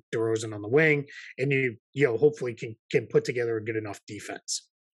 Levine and DeRozan on the wing, and you hopefully can put together a good enough defense.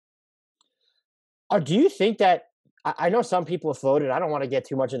 Do you think that, I know some people have floated, I don't want to get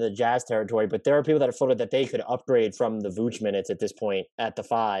too much into the Jazz territory, but there are people that have floated that they could upgrade from the Vooch minutes at this point at the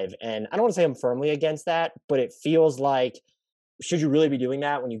 5. And I don't want to say I'm firmly against that, but it feels like, should you really be doing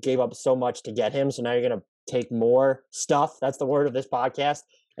that when you gave up so much to get him? So now you're going to take more stuff, that's the word of this podcast,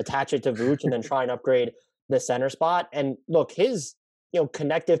 attach it to Vooch and then try and upgrade the center spot. And look, his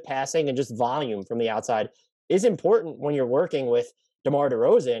connective passing and just volume from the outside is important when you're working with DeMar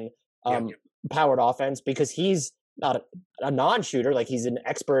DeRozan powered offense, because he's not a non-shooter. Like, he's an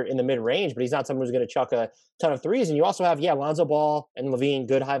expert in the mid-range, but he's not someone who's going to chuck a ton of threes. And you also have, Lonzo Ball and Levine,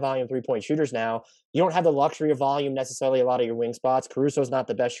 good high-volume three-point shooters now. You don't have the luxury of volume necessarily a lot of your wing spots. Caruso's not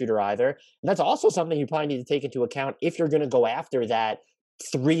the best shooter either. And that's also something you probably need to take into account if you're going to go after that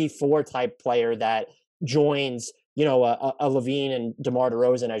 3-4 type player that joins, a Levine and DeMar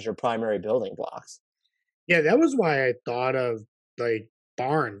DeRozan as your primary building blocks. Yeah, that was why I thought of,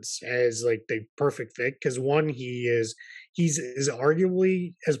 Barnes as the perfect fit, because one, he's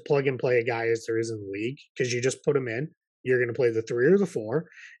arguably as plug and play a guy as there is in the league, because you just put him in, you're going to play the 3 or the 4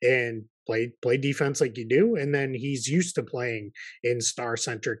 and play defense like you do, and then he's used to playing in star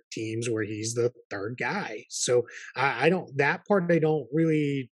centric teams where he's the third guy. So I don't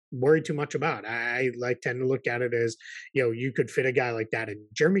really worry too much about. I tend to look at it as, you could fit a guy like that. And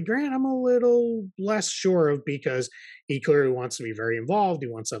Jeremy Grant, I'm a little less sure of, because he clearly wants to be very involved. He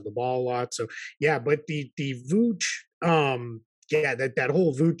wants to have the ball a lot. So yeah, but the Vooch, that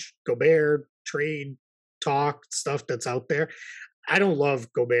whole Vooch Gobert trade talk stuff that's out there, I don't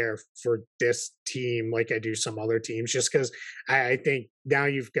love Gobert for this team like I do some other teams, just because I think now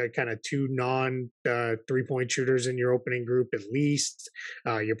you've got kind of 2 3-point shooters in your opening group at least.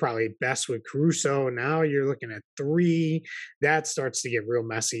 You're probably best with Caruso. Now you're looking at 3. That starts to get real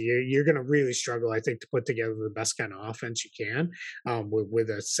messy. You're going to really struggle, I think, to put together the best kind of offense you can with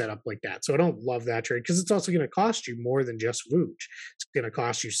a setup like that. So I don't love that trade, because it's also going to cost you more than just Vooch. It's going to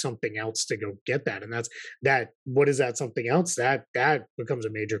cost you something else to go get that. And what is that something else? That becomes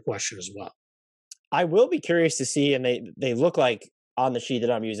a major question as well. I will be curious to see, and they look like on the sheet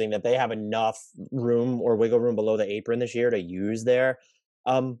that I'm using that they have enough room or wiggle room below the apron this year to use their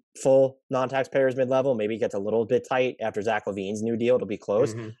full non-taxpayers mid-level. Maybe it gets a little bit tight after Zach LaVine's new deal. It'll be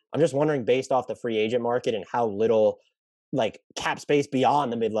close. Mm-hmm. I'm just wondering, based off the free agent market and how little like cap space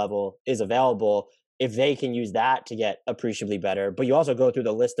beyond the mid-level is available, if they can use that to get appreciably better. But you also go through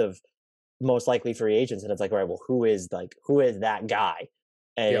the list of most likely free agents, and it's like, all right, well, who is that guy?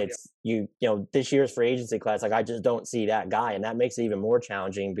 And it's you know, this year's free agency class, like I just don't see that guy, and that makes it even more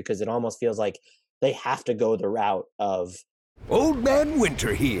challenging because it almost feels like they have to go the route of Old Man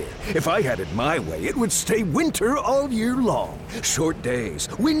Winter here. If I had it my way, it would stay winter all year long. Short days,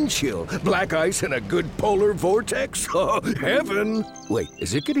 wind chill, black ice, and a good polar vortex. Oh, heaven! Wait,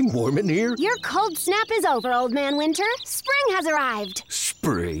 is it getting warm in here? Your cold snap is over, Old Man Winter. Spring has arrived.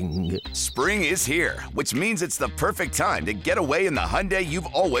 Spring. Spring is here, which means it's the perfect time to get away in the Hyundai you've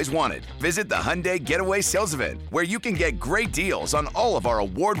always wanted. Visit the Hyundai Getaway Sales Event, where you can get great deals on all of our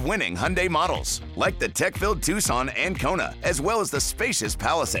award-winning Hyundai models, like the tech-filled Tucson and Kona, as well as the spacious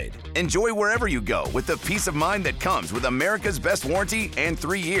Palisade. Enjoy wherever you go with the peace of mind that comes with America's best warranty and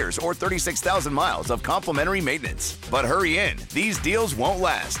 3 years or 36,000 miles of complimentary maintenance. But hurry in, these deals won't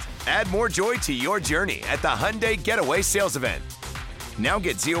last. Add more joy to your journey at the Hyundai Getaway Sales Event. Now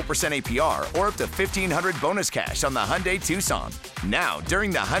get 0% APR or up to $1,500 bonus cash on the Hyundai Tucson. Now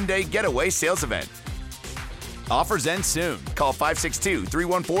during the Hyundai Getaway Sales Event. Offers end soon. Call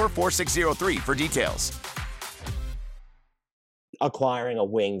 562-314-4603 for details. acquiring a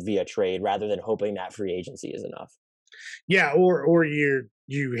wing via trade rather than hoping that free agency is enough. Yeah, or you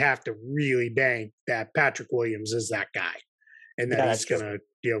have to really bank that Patrick Williams is that guy, and that he's gonna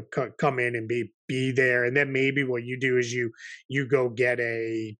come in and be there, and then maybe what you do is you go get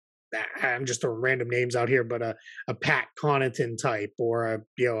I'm just throwing random names out here, but a Pat Connaughton type, or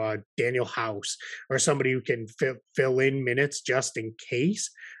a Daniel House, or somebody who can fill in minutes just in case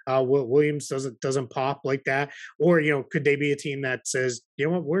Williams doesn't pop like that. Or could they be a team that says,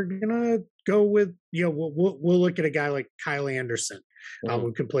 what, we're gonna go with we'll look at a guy like Kyle Anderson,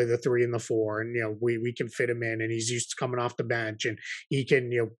 who can play the 3 and the 4, and we can fit him in, and he's used to coming off the bench, and he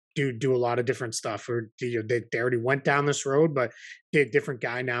can do a lot of different stuff. Or they already went down this road, but they're a different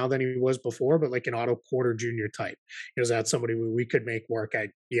guy now than he was before. But like an Otto Porter Jr. type, is that somebody we could make work? I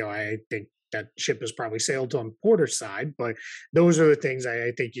think that ship has probably sailed on Porter's side, but those are the things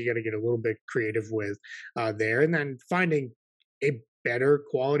I think you got to get a little bit creative with there, and then finding a better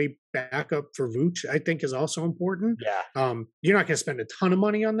quality backup for Vooch, I think, is also important. Yeah. You're not going to spend a ton of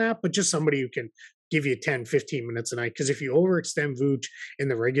money on that, but just somebody who can give you 10, 15 minutes a night. Because if you overextend Vooch in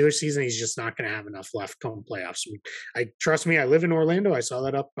the regular season, he's just not going to have enough left come playoffs. Trust me, I live in Orlando. I saw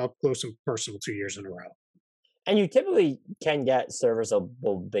that up close and personal 2 years in a row. And you typically can get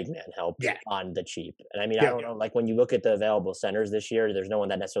serviceable big man help on the cheap. And I mean, I don't know, like when you look at the available centers this year, there's no one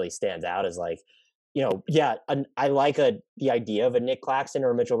that necessarily stands out as like, I like the idea of a Nick Claxton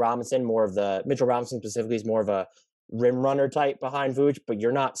or a Mitchell Robinson. Mitchell Robinson specifically is more of a rim runner type behind Vooch, but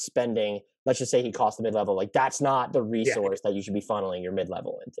you're not spending, let's just say he costs the mid-level. Like that's not the resource that you should be funneling your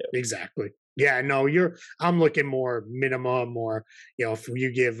mid-level into. Exactly. Yeah, no, I'm looking more minimum, or if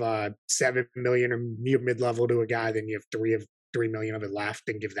you give $7 million or mid-level to a guy, then you have $3 million of it left,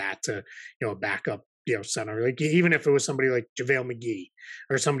 and give that to a backup center. Like even if it was somebody like JaVale McGee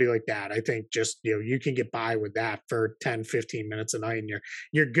or somebody like that, I think just you can get by with that for 10, 15 minutes a night, and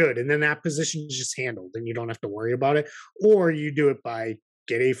you're good. And then that position is just handled, and you don't have to worry about it. Or you do it by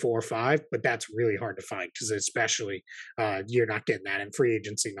get a 4 or 5, but that's really hard to find, because especially you're not getting that in free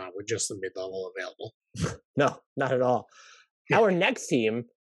agency, not with just the mid-level available. No, not at all. Our next team,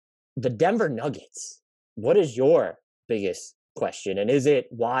 the Denver Nuggets. What is your biggest question? And is it,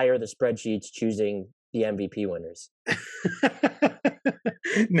 why are the spreadsheets choosing the MVP winners?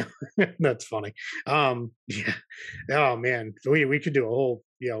 No, that's funny. Yeah. Oh man, we could do a whole,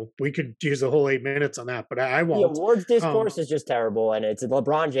 we could use a whole 8 minutes on that, but I won't. The awards discourse is just terrible, and it's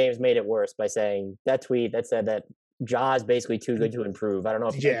LeBron James made it worse by saying that tweet that said that Ja is basically too good to improve. I don't know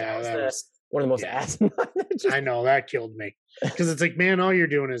if that was one of the most asinine. I know, that killed me, because it's like, man, all you're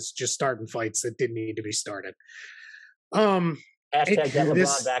doing is just starting fights that didn't need to be started. Hashtag get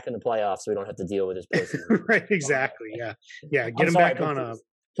LeBron back in the playoffs so we don't have to deal with his person. Right, exactly. Yeah. Get him back on a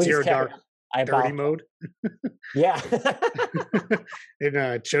zero dark dirty mode. Yeah.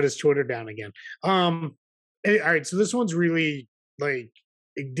 And shut his Twitter down again. All right, so this one's really like,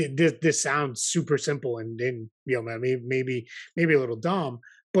 this sounds super simple and maybe a little dumb,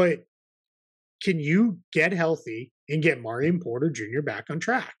 but can you get healthy and get Marion Porter Jr. back on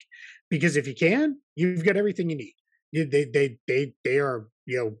track? Because if you can, you've got everything you need. They are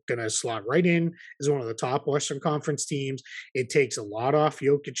going to slot right in as one of the top Western Conference teams. It takes a lot off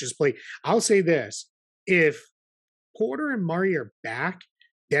Jokic's plate. I'll say this: if Porter and Murray are back,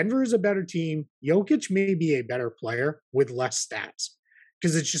 Denver is a better team. Jokic may be a better player with less stats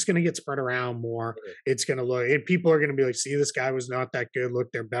because it's just going to get spread around more. It's going to look, and people are going to be like, see, this guy was not that good.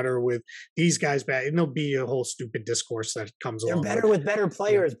 Look, they're better with these guys back. And there'll be a whole stupid discourse that comes along. They're better with better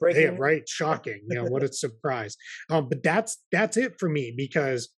players. Yeah, right. Shocking. What a surprise. But that's it for me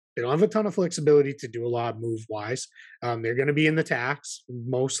because they don't have a ton of flexibility to do a lot move wise. They're going to be in the tax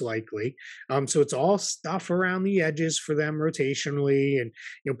most likely. So it's all stuff around the edges for them rotationally, and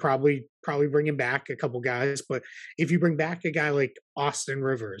probably bringing back a couple guys. But if you bring back a guy like Austin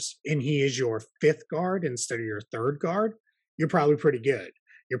Rivers and he is your fifth guard instead of your third guard, you're probably pretty good.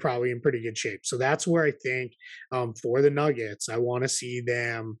 You're probably in pretty good shape. So that's where I think for the Nuggets, I want to see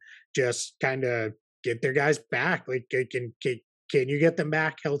them just kind of get their guys back. Like can you get them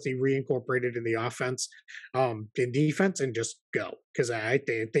back healthy, reincorporated in the offense, in defense, and just go? Because I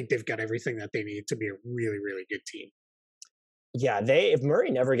think they've got everything that they need to be a really, really good team. Yeah, if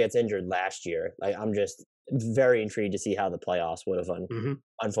Murray never gets injured last year, I'm just very intrigued to see how the playoffs would have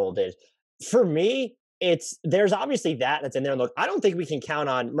unfolded. For me, there's obviously that's in there. Look, I don't think we can count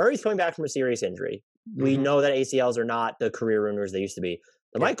on Murray's coming back from a serious injury. We know that ACLs are not the career ruiners they used to be.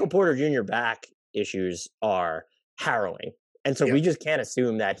 The Michael Porter Jr. back issues are harrowing. And so we just can't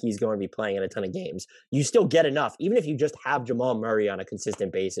assume that he's going to be playing in a ton of games. You still get enough. Even if you just have Jamal Murray on a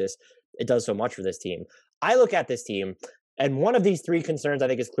consistent basis, it does so much for this team. I look at this team, and one of these three concerns I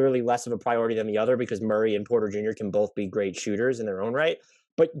think is clearly less of a priority than the other because Murray and Porter Jr. can both be great shooters in their own right.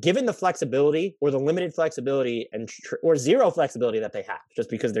 But given the flexibility or the limited flexibility or zero flexibility that they have,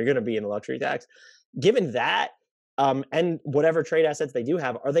 just because they're going to be in the luxury tax, given that, and whatever trade assets they do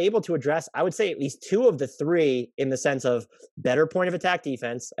have, are they able to address, I would say, at least two of the three in the sense of better point of attack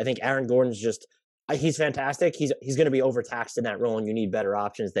defense? I think Aaron Gordon's he's fantastic. He's going to be overtaxed in that role, and you need better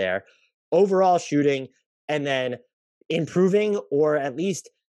options there. Overall shooting, and then improving or at least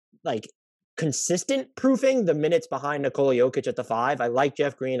consistent proofing the minutes behind Nikola Jokic at the 5. I like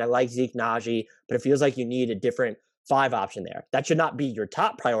Jeff Green. I like Zeke Naji, but it feels like you need a different 5 option there. That should not be your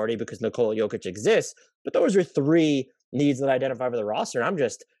top priority because Nikola Jokic exists, but those are 3 needs that I identify for the roster. And I'm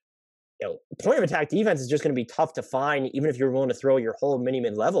just, point of attack defense is just going to be tough to find, even if you're willing to throw your whole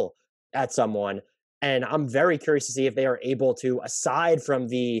mid level at someone. And I'm very curious to see if they are able to, aside from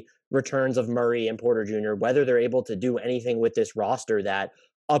the returns of Murray and Porter Jr., whether they're able to do anything with this roster that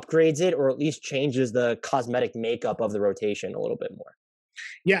upgrades it or at least changes the cosmetic makeup of the rotation a little bit more.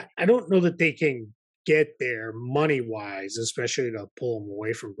 Yeah, I don't know that they can get there money-wise, especially to pull them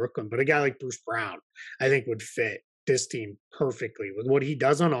away from Brooklyn. But a guy like Bruce Brown, I think, would fit this team perfectly with what he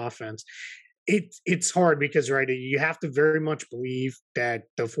does on offense. It's hard because, right, you have to very much believe that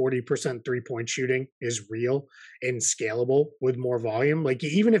the 40% three-point shooting is real and scalable with more volume. Like,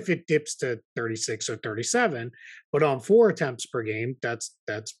 even if it dips to 36 or 37, but on 4 attempts per game, that's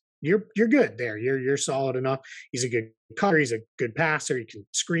you're good there. You're solid enough. He's a good cutter. He's a good passer. He can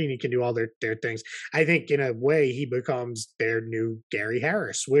screen. He can do all their things. I think in a way he becomes their new Gary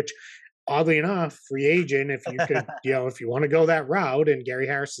Harris, which oddly enough, free agent, if you could, if you want to go that route, and Gary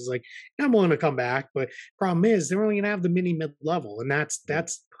Harris is like, I'm willing to come back, but problem is they're only going to have the mid level, and that's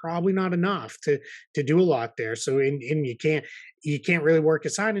probably not enough to do a lot there. So you can't really work a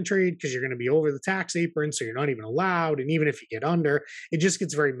sign and trade because you're going to be over the tax apron, so you're not even allowed. And even if you get under, it just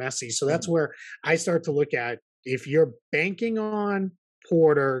gets very messy. So that's where I start to look at, if you're banking on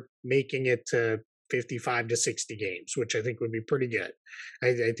Porter making it to 55 to 60 games, which I think would be pretty good.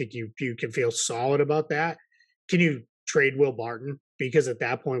 I think you can feel solid about that. Can you trade Will Barton? Because at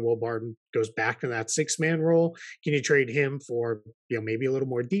that point, Will Barton goes back to that 6-man role. Can you trade him for, maybe a little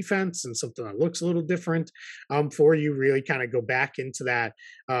more defense and something that looks a little different, for you really kind of go back into that,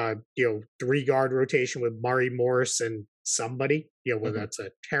 3-guard rotation with Murray, Morris, and somebody, whether that's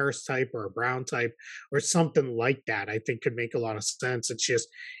a Harris type or a Brown type or something like that, I think could make a lot of sense.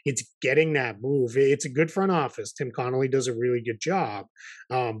 It's getting that move. It's a good front office. Tim Connolly does a really good job.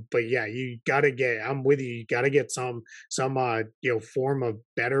 But yeah, I'm with you. You got to get some form of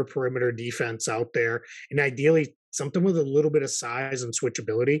better perimeter defense out there. And ideally something with a little bit of size and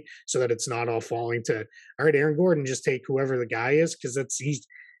switchability so that it's not all falling to, all right, Aaron Gordon, just take whoever the guy is. Cause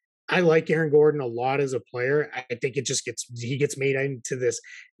I like Aaron Gordon a lot as a player. I think he gets made into this,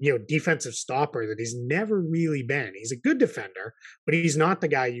 defensive stopper that he's never really been. He's a good defender, but he's not the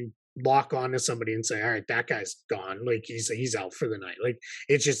guy you lock onto somebody and say, all right, that guy's gone. Like he's out for the night. Like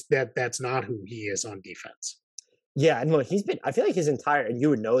it's just that's not who he is on defense. Yeah, and look, I feel like his entire, and you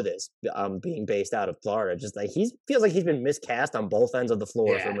would know this, being based out of Florida, just like feels like he's been miscast on both ends of the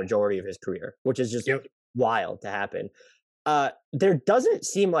floor for a Yeah. majority of his career, which is just Yep. wild to happen. There doesn't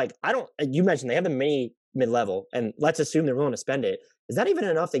seem like, you mentioned they have the mid-level, and let's assume they're willing to spend it. Is that even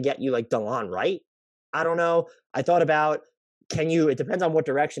enough to get you like DeLon Wright? I don't know. I thought about, it depends on what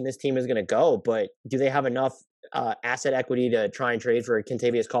direction this team is going to go, but do they have enough asset equity to try and trade for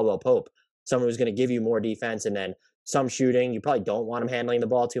Kentavious Caldwell-Pope, someone who's going to give you more defense and then some shooting? You probably don't want him handling the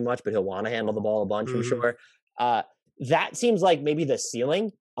ball too much, but he'll want to handle the ball a bunch, I'm sure. That seems like maybe the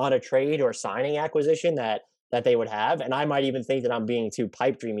ceiling on a trade or signing acquisition that they would have. And I might even think that I'm being too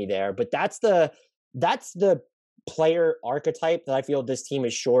pipe dreamy there, but that's the player archetype that I feel this team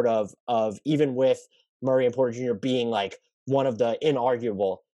is short of even with Murray and Porter Jr. being like one of the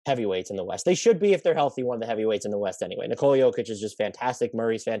inarguable heavyweights in the West. They should be, if they're healthy, one of the heavyweights in the West anyway. Nikola Jokic is just fantastic.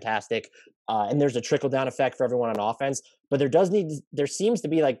 Murray's fantastic. And there's a trickle-down effect for everyone on offense. But there needs to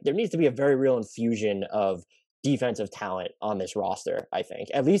be a very real infusion of defensive talent on this roster, I think,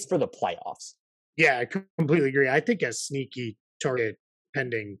 at least for the playoffs. Yeah, I completely agree. I think a sneaky target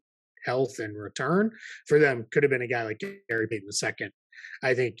pending health and return for them could have been a guy like Gary Payton II.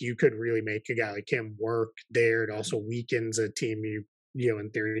 I think you could really make a guy like him work there. It also weakens a team you in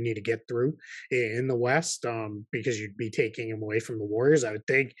theory need to get through in the West, because you'd be taking him away from the Warriors. I would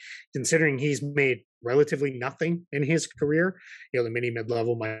think, considering he's made relatively nothing in his career, the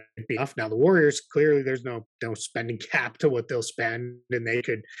mid-level might be enough. Now the Warriors, clearly there's no spending cap to what they'll spend, and they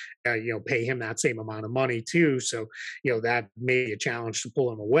could pay him that same amount of money too. So that may be a challenge to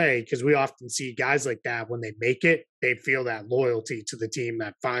pull him away, because we often see guys like that, when they make it, they feel that loyalty to the team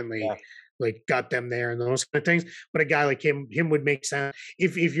that finally like got them there and those kind of things. But a guy like him would make sense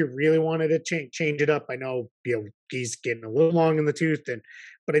if you really wanted to change it up. I know he's getting a little long in the tooth,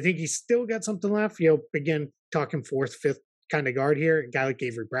 but I think he's still got something left. Again, talking fourth, fifth kind of guard here. A guy like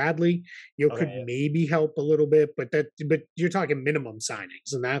Avery Bradley, could maybe help a little bit, but you're talking minimum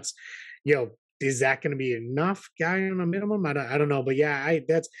signings, and that's is that going to be enough guy on a minimum? I don't know, but yeah,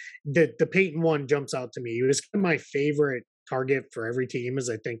 that's the Peyton one jumps out to me. He was my favorite target for every team, is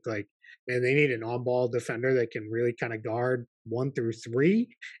I think like, and they need an on-ball defender that can really kind of guard 1 through 3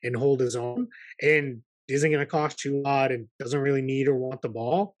 and hold his own, and isn't going to cost you a lot and doesn't really need or want the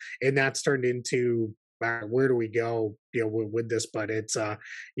ball. And that's turned into where do we go, with this? But it's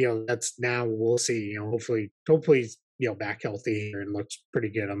that's, now we'll see. Hopefully he's back healthy here and looks pretty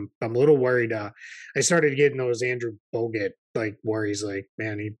good. I'm a little worried. I started getting those Andrew Bogut like worries, like,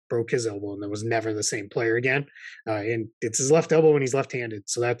 man, he broke his elbow and there was never the same player again. And it's his left elbow and he's left-handed,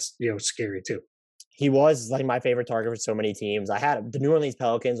 so that's scary too. He was like my favorite target for so many teams. I had the New Orleans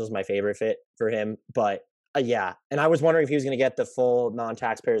Pelicans was my favorite fit for him, but yeah. And I was wondering if he was going to get the full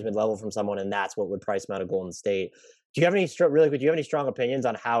non-taxpayers mid-level from someone, and that's what would price him out of Golden State. Do you have any strong opinions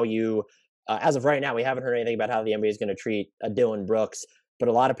on how you, as of right now, we haven't heard anything about how the NBA is going to treat Dylan Brooks, but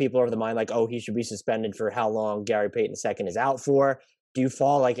a lot of people are of the mind like, oh, he should be suspended for how long Gary Payton II is out for. Do you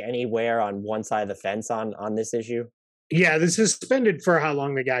fall like anywhere on one side of the fence on this issue? Yeah, the suspended for how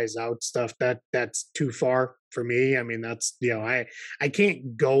long the guy's out stuff, that's too far for me. I mean, that's, I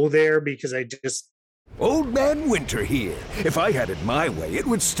can't go there, because I just, Old Man Winter here. If I had it my way, it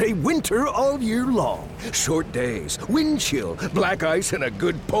would stay winter all year long. Short days, wind chill, black ice, and a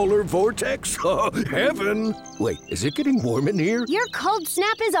good polar vortex. Oh, heaven! Wait, is it getting warm in here? Your cold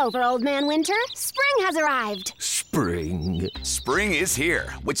snap is over, Old Man Winter. Spring has arrived. Spring. Spring is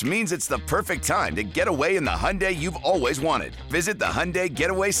here, which means it's the perfect time to get away in the Hyundai you've always wanted. Visit the Hyundai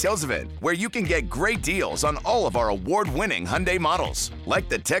Getaway Sales Event, where you can get great deals on all of our award-winning Hyundai models, like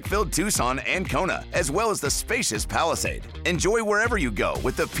the tech-filled Tucson and Kona, as well as the spacious Palisade. Enjoy wherever you go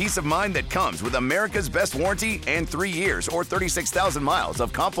with the peace of mind that comes with America's best warranty and 3 years or 36,000 miles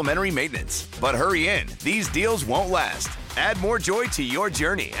of complimentary maintenance. But hurry in, these deals won't last. Add more joy to your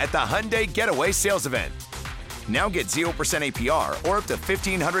journey at the Hyundai Getaway Sales Event. Now get 0% APR or up to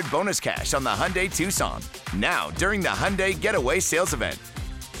 $1,500 bonus cash on the Hyundai Tucson. Now during the Hyundai Getaway Sales Event.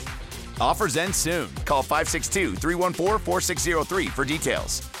 Offers end soon. Call 562-314-4603 for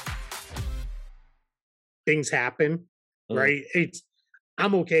details. things happen, right?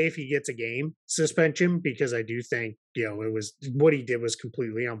 I'm okay if he gets a game suspension, because I do think, it was what he did was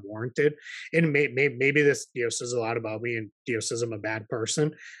completely unwarranted. And maybe this, says a lot about me and, says I'm a bad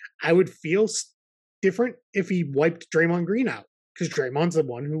person. I would feel different if he wiped Draymond Green out, because Draymond's the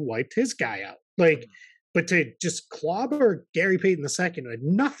one who wiped his guy out. But to just clobber Gary Payton II had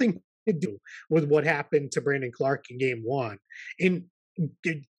nothing to do with what happened to Brandon Clark in game one. And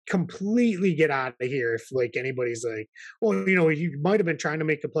completely get out of here if like anybody's like, well, he might have been trying to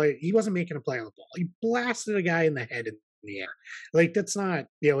make a play. He wasn't making a play on the ball. He blasted a guy in the head in the air. Like that's not,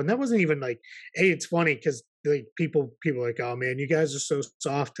 and that wasn't even like, hey, it's funny because like people are like, oh man, you guys are so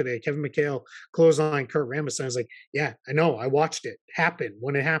soft today. Kevin McHale clothesline Kurt Rambis. I was like, yeah, I know. I watched it happen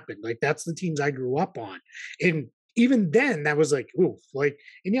when it happened. Like that's the teams I grew up on. And even then that was like, oof, like,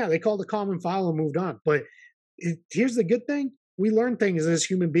 and yeah, they called a common foul and moved on. But here's the good thing. We learn things as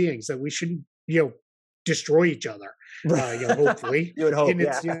human beings that we shouldn't, destroy each other. Hopefully. You would hope, and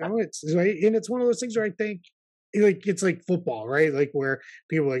it's, it's right. And it's one of those things where I think like it's like football, right? Like where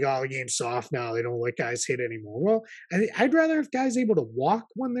people are like, oh, the game's soft now. They don't let guys hit anymore. Well, I'd rather have guys able to walk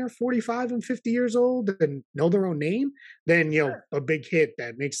when they're 45 and 50 years old and know their own name than, a big hit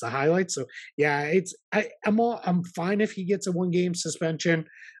that makes the highlights. So yeah, I'm fine if he gets a 1-game suspension.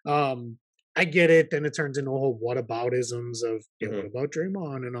 I get it. Then it turns into a whole whataboutisms of what about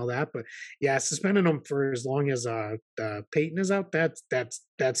Draymond and all that. But yeah, suspending him for as long as Peyton is out,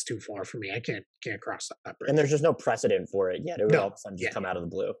 that's too far for me. I can't cross that bridge. And there's just no precedent for it yet. It would all of a sudden just come out of the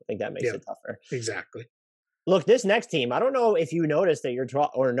blue. I think that makes it tougher. Exactly. Look, this next team, I don't know if you noticed that you're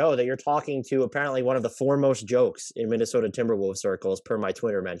talking to apparently one of the foremost jokes in Minnesota Timberwolves circles, per my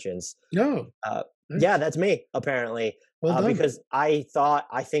Twitter mentions. No. Yeah, that's me, apparently. Well because I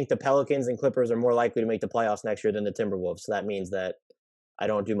think the Pelicans and Clippers are more likely to make the playoffs next year than the Timberwolves. So that means that I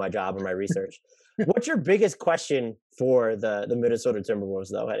don't do my job or my research. What's your biggest question for the Minnesota Timberwolves,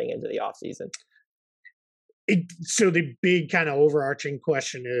 though, heading into the offseason? So the big kind of overarching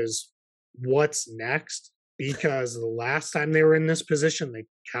question is, what's next? Because the last time they were in this position, they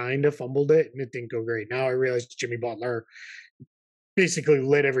kind of fumbled it and it didn't go great. Now I realize Jimmy Butler basically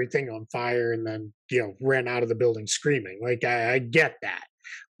lit everything on fire and then, ran out of the building screaming. Like I get that,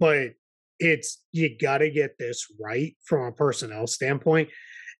 but you got to get this right from a personnel standpoint.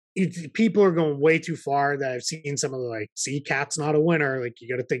 People are going way too far. That I've seen some of the like, see, Cat's not a winner. Like you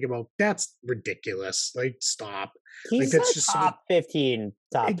got to think about that's ridiculous. Like stop. He's like just top 15,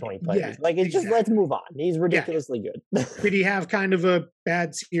 top 20 players. Yeah, like it's just let's move on. He's ridiculously good. Did he have kind of a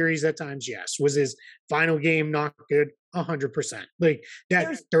bad series at times? Yes. Was his final game not good? 100%. Like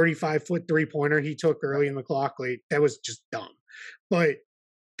that 35-foot 3-pointer he took early in the clock, like that was just dumb. But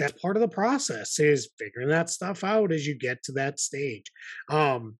that's part of the process is figuring that stuff out as you get to that stage.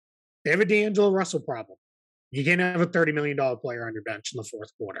 They have a D'Angelo Russell problem. You can't have a $30 million player on your bench in the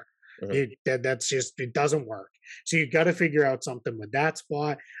fourth quarter. That's just, it doesn't work. So you got to figure out something with that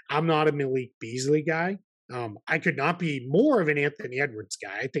spot. I'm not a Malik Beasley guy. I could not be more of an Anthony Edwards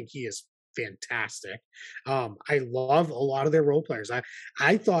guy. I think he is fantastic. I love a lot of their role players.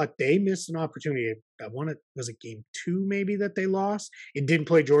 I thought they missed an opportunity. Was it game 2 maybe that they lost? It didn't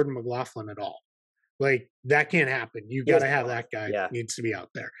play Jordan McLaughlin at all. Like that can't happen. You got to have that guy needs to be out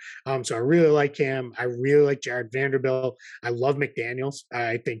there. So I really like him. I really like Jared Vanderbilt. I love McDaniels.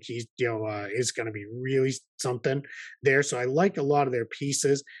 I think he's is going to be really something there. So I like a lot of their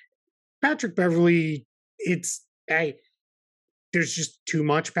pieces. Patrick Beverley, there's just too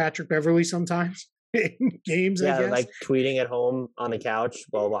much Patrick Beverley sometimes in games. Yeah, I guess. Like tweeting at home on the couch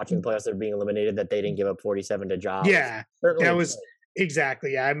while watching the playoffs that are being eliminated that they didn't give up 47 to Giles. Yeah, that was.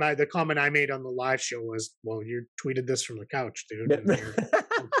 Exactly. Yeah. The comment I made on the live show was, well, you tweeted this from the couch, dude.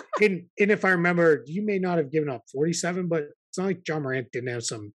 And if I remember, you may not have given up 47, but it's not like John Morant didn't have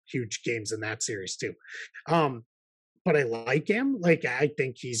some huge games in that series too. But I like him. Like, I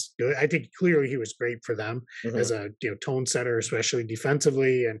think he's good. I think clearly he was great for them as a tone setter, especially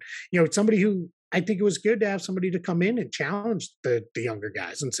defensively. And, somebody who I think it was good to have somebody to come in and challenge the younger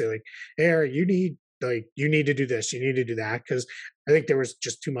guys and say like, hey, you need to do this, you need to do that. Cause I think there was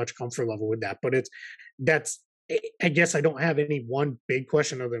just too much comfort level with that, but I guess I don't have any one big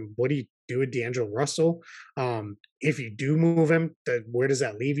question other than what do you do with D'Angelo Russell? If you do move him, where does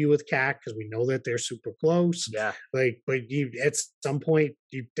that leave you with Cat? Cause we know that they're super close. Yeah. But at some point,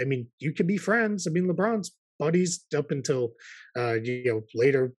 you could be friends. I mean, LeBron's buddies up until,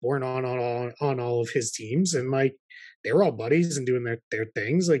 later born on all of his teams. And like, they were all buddies and doing their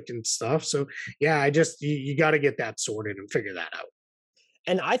things like and stuff. So yeah, I just you got to get that sorted and figure that out.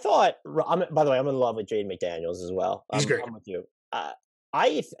 And I thought, by the way, I'm in love with Jaden McDaniels as well. He's great. I'm with you.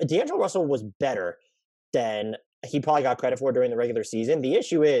 D'Angelo Russell was better than he probably got credit for during the regular season. The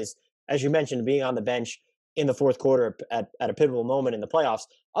issue is, as you mentioned, being on the bench in the fourth quarter at a pivotal moment in the playoffs.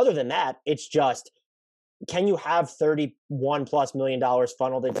 Other than that, it's just, can you have $31+ million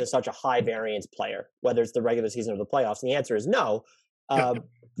funneled into such a high variance player, whether it's the regular season or the playoffs? And the answer is no.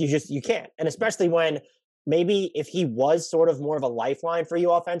 You can't. And especially when maybe if he was sort of more of a lifeline for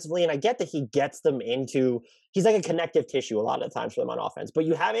you offensively, and I get that he gets them into, he's like a connective tissue a lot of the times for them on offense, but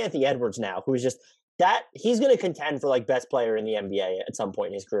you have Anthony Edwards now, who's just that he's going to contend for like best player in the NBA at some point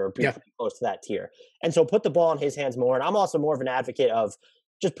in his career, pretty close to that tier. And so put the ball in his hands more. And I'm also more of an advocate of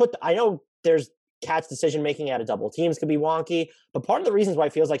just I know there's Cat's decision making out of double teams could be wonky, but part of the reasons why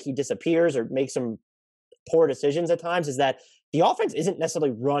it feels like he disappears or makes some poor decisions at times is that the offense isn't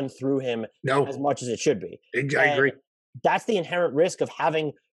necessarily run through him as much as it should be. I agree. That's the inherent risk of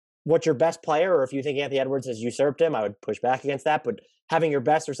having what your best player, or if you think Anthony Edwards has usurped him, I would push back against that, but having your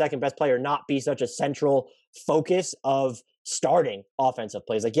best or second best player not be such a central focus of starting offensive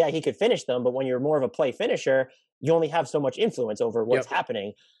plays. Like, yeah, he could finish them, but when you're more of a play finisher, you only have so much influence over what's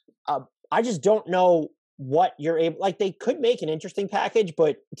happening. I just don't know what you're able, like they could make an interesting package,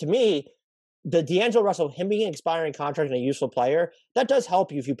 but to me, the D'Angelo Russell, him being an expiring contract and a useful player, that does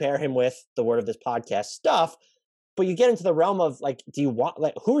help you if you pair him with the word of this podcast stuff. But you get into the realm of like, do you want,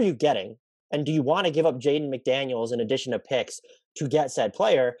 like, who are you getting? And do you want to give up Jaden McDaniels in addition to picks to get said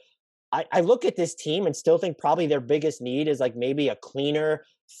player? I look at this team and still think probably their biggest need is like maybe a cleaner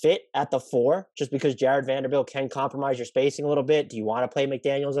fit at the 4, just because Jared Vanderbilt can compromise your spacing a little bit. Do you want to play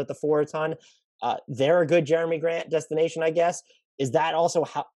McDaniels at the 4 a ton? They're a good Jeremy Grant destination, I guess. Is that also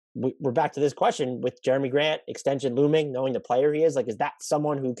how we're back to this question with Jeremy Grant extension looming, knowing the player he is? Like, is that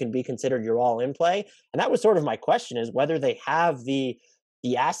someone who can be considered your all in play? And that was sort of my question, is whether they have the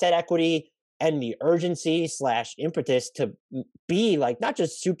asset equity and the urgency / impetus to be like, not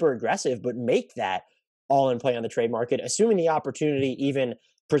just super aggressive, but make that all in play on the trade market, assuming the opportunity even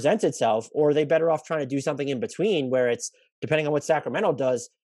presents itself, or are they better off trying to do something in between where it's, depending on what Sacramento does,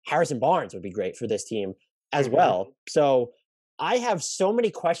 Harrison Barnes would be great for this team as well. So I have so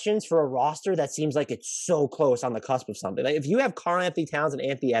many questions for a roster that seems like it's so close on the cusp of something. Like if you have Karl-Anthony Towns and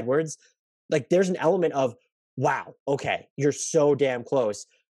Anthony Edwards, like there's an element of, wow, okay, you're so damn close.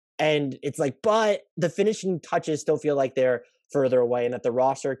 And it's like, but the finishing touches still feel like they're further away, and that the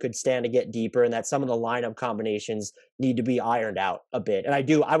roster could stand to get deeper, and that some of the lineup combinations need to be ironed out a bit. And I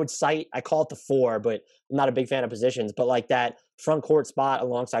call it the 4, but I'm not a big fan of positions, but like that front court spot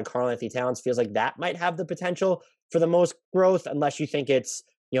alongside Karl-Anthony Towns feels like that might have the potential for the most growth, unless you think it's,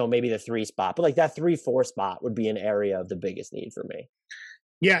 maybe the 3 spot, but like that 3-4 spot would be an area of the biggest need for me.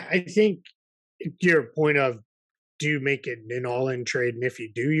 Yeah. I think your point of, do you make it an all-in trade? And if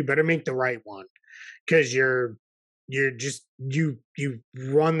you do, you better make the right one, because you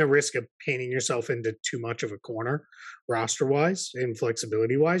run the risk of painting yourself into too much of a corner roster wise and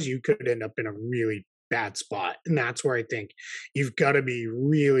flexibility wise. You could end up in a really bad spot. And that's where I think you've got to be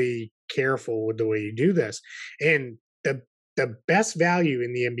really careful with the way you do this. And the best value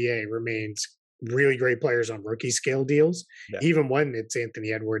in the NBA remains really great players on rookie scale deals, even when it's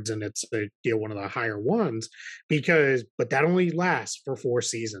Anthony Edwards and it's one of the higher ones, but that only lasts for 4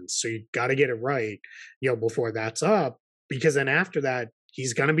 seasons. So you got to get it right, before that's up, because then after that,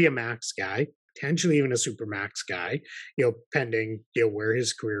 he's going to be a max guy, potentially even a super max guy, pending, where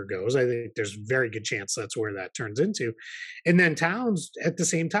his career goes. I think there's a very good chance that's where that turns into. And then Towns at the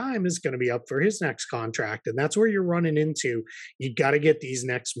same time is going to be up for his next contract. And that's where you're running into, you got to get these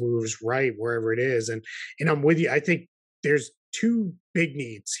next moves right, wherever it is. And I'm with you. I think there's 2 big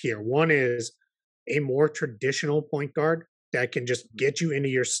needs here. One is a more traditional point guard that can just get you into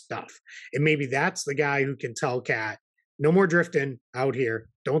your stuff. And maybe that's the guy who can tell Cat, no more drifting out here.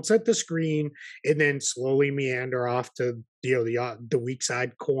 Don't set the screen and then slowly meander off to the weak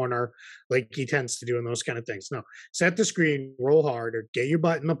side corner like he tends to do in those kind of things. No, set the screen, roll hard, or get your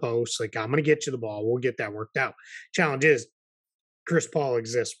butt in the post. Like, I'm going to get you the ball. We'll get that worked out. Challenge is, Chris Paul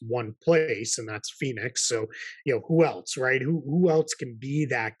exists one place, and that's Phoenix. So, who else, right? Who else can be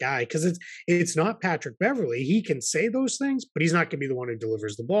that guy? Because it's not Patrick Beverley. He can say those things, but he's not going to be the one who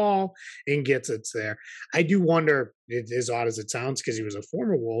delivers the ball and gets it there. I do wonder, as odd as it sounds, because he was a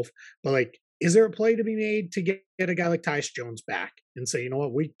former Wolf, but like, is there a play to be made to get a guy like Tyus Jones back and say, you know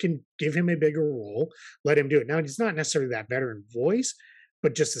what, we can give him a bigger role, let him do it. Now, he's not necessarily that veteran voice,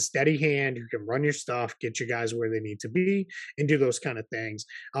 but just a steady hand who can run your stuff, get your guys where they need to be, and do those kind of things.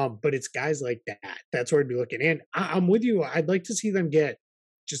 But it's guys like that. That's where I'd be looking. And I'm with you. I'd like to see them get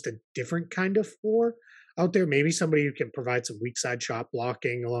just a different kind of 4 out there. Maybe somebody who can provide some weak side shot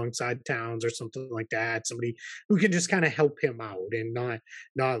blocking alongside Towns or something like that. Somebody who can just kind of help him out and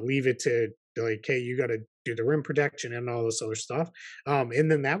not leave it to like, hey, you got to do the rim protection and all this other stuff.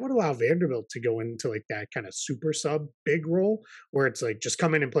 And then that would allow Vanderbilt to go into like that kind of super sub big role where it's like just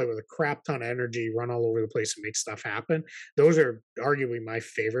come in and play with a crap ton of energy, run all over the place and make stuff happen. Those are arguably my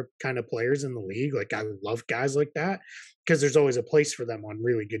favorite kind of players in the league. Like I love guys like that because there's always a place for them on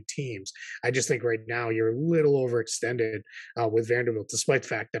really good teams. I just think right now you're a little overextended with Vanderbilt, despite the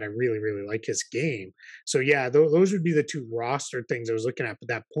fact that I really, really like his game. So yeah, those would be the two roster things I was looking at. But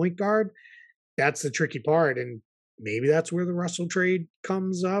that point guard, that's the tricky part, and maybe that's where the Russell trade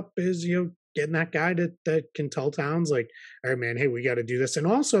comes up. Is getting that guy that can tell Towns like, all right, man, hey, we got to do this, and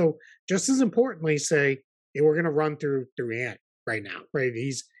also just as importantly, say, hey, we're going to run through Ant right now, right?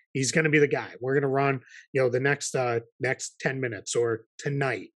 He's going to be the guy. We're going to run, the next 10 minutes or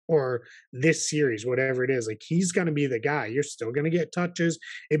tonight or this series, whatever it is. Like he's going to be the guy. You're still going to get touches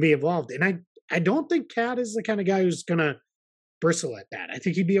and be involved. And I don't think Cat is the kind of guy who's going to bristle at that. I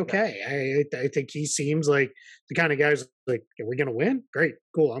think he'd be okay. I think he seems like the kind of guy who's like, are we going to win? Great,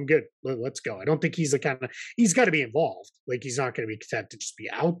 cool, I'm good. Let's go. I don't think he's the kind of, he's got to be involved. Like he's not going to be content to just be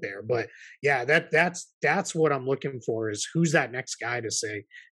out there. But yeah, that's what I'm looking for is who's that next guy to say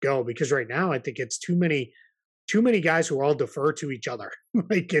go? Because right now I think it's too many guys who all defer to each other.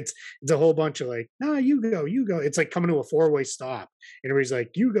 Like it's a whole bunch of like, no, you go. It's like coming to a 4-way stop. And everybody's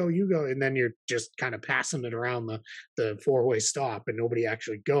like, you go. And then you're just kind of passing it around the 4-way stop and nobody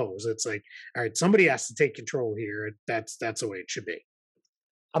actually goes. It's like, all right, somebody has to take control here. That's the way it should be.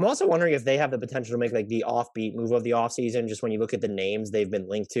 I'm also wondering if they have the potential to make like the offbeat move of the offseason. Just when you look at the names they've been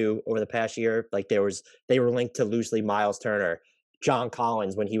linked to over the past year, like they were linked to loosely Miles Turner, John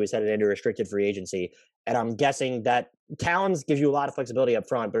Collins when he was headed into restricted free agency. And I'm guessing that Towns gives you a lot of flexibility up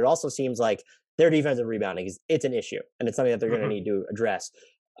front, but it also seems like their defensive rebounding it's an issue, and it's something that they're going to need to address.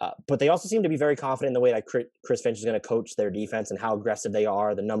 But they also seem to be very confident in the way that Chris Finch is going to coach their defense and how aggressive they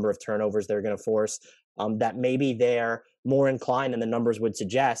are, the number of turnovers they're going to force, that maybe they're more inclined than the numbers would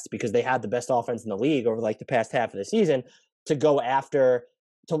suggest because they had the best offense in the league over like the past half of the season to go after,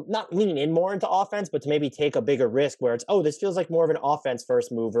 to not lean in more into offense, but to maybe take a bigger risk where it's, this feels like more of an offense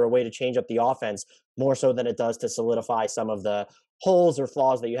first move or a way to change up the offense more so than it does to solidify some of the holes or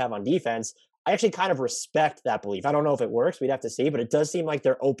flaws that you have on defense. I actually kind of respect that belief. I don't know if it works. We'd have to see, but it does seem like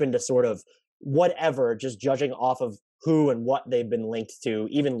they're open to sort of whatever, just judging off of who and what they've been linked to,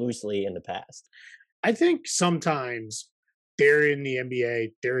 even loosely in the past. I think sometimes there in the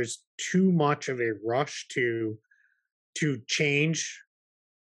NBA, there is too much of a rush to change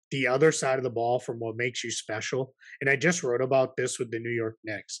the other side of the ball from what makes you special. And I just wrote about this with the New York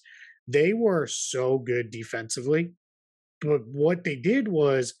Knicks. They were so good defensively, but what they did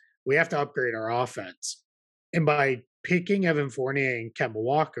was we have to upgrade our offense. And by picking Evan Fournier and Kemba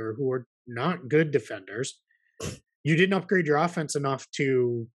Walker, who are not good defenders, you didn't upgrade your offense enough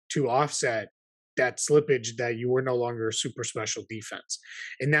to offset that slippage that you were no longer a super special defense.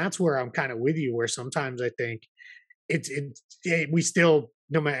 And that's where I'm kind of with you, where sometimes I think we still,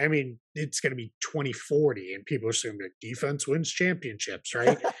 no matter, I mean, it's going to be 2040 and people assume that defense wins championships,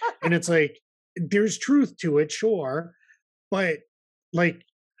 right? And it's like, there's truth to it, sure. But like,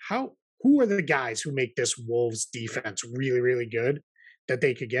 who are the guys who make this Wolves defense really, really good that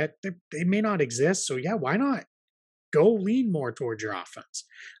they could get? They may not exist. So yeah, why not go lean more towards your offense?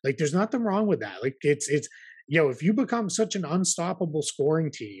 Like there's nothing wrong with that. Like it's, if you become such an unstoppable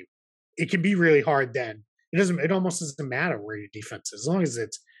scoring team, it can be really hard then. It almost doesn't matter where your defense is, as long as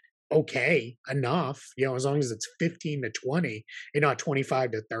it's okay enough, as long as it's 15 to 20 and not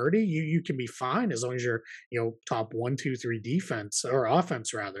 25 to 30, you can be fine as long as you're, top 1, 2, 3 defense or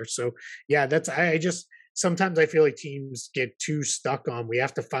offense rather. So yeah, I just, sometimes I feel like teams get too stuck on, we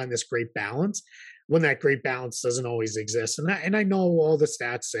have to find this great balance when that great balance doesn't always exist. And I know all the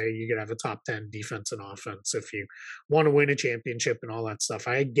stats say you could have a top 10 defense and offense if you want to win a championship and all that stuff.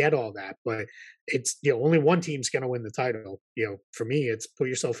 I get all that, but it's, only one team's going to win the title. For me, it's put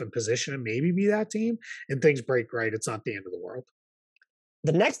yourself in position and maybe be that team, and things break right. It's not the end of the world.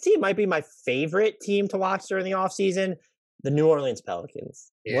 The next team might be my favorite team to watch during the offseason, the New Orleans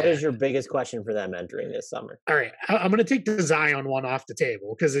Pelicans. Yeah. What is your biggest question for them entering this summer? All right, I'm going to take the Zion one off the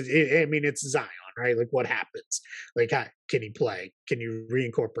table because it's Zion, right? Like what happens? Like can he play? Can you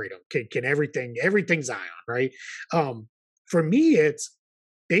reincorporate him? Can everything Zion, right? For me, it's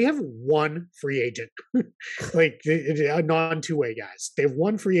they have one free agent, like a non-two-way guys. They have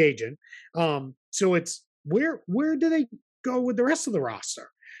one free agent. So it's where do they go with the rest of the roster?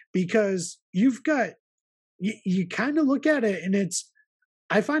 Because you've got. You kind of look at it and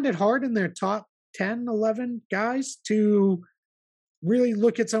I find it hard in their top 10, 11 guys to really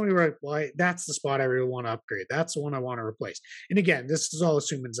look at somebody where, well, that's the spot I really want to upgrade. That's the one I want to replace. And again, this is all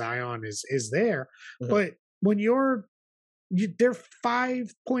assuming Zion is there. Mhm. But when they're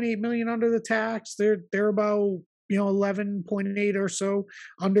 5.8 million under the tax. They're about 11.8 or so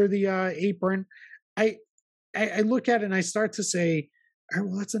under the apron. I, I look at it and I start to say, all right,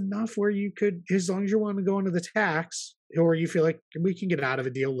 well, that's enough where you could, as long as you want to go into the tax, or you feel like we can get out of a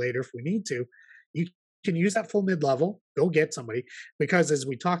deal later if we need to, you can use that full mid level, go get somebody. Because as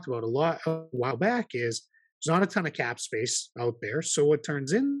we talked about a while back, is there's not a ton of cap space out there. So what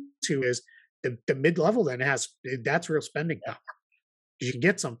turns into is the mid level then that's real spending power. You can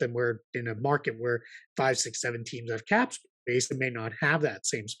get something where in a market where 5, 6, 7 teams have cap space, they may not have that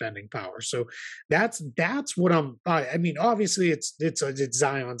same spending power. So that's what I mean, obviously it's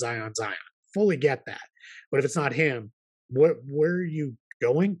Zion. Fully get that. But if it's not him, where are you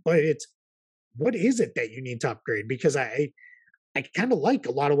going? But it's what is it that you need to upgrade? Because I kind of like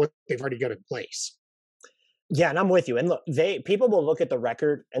a lot of what they've already got in place. Yeah, and I'm with you. And look, people will look at the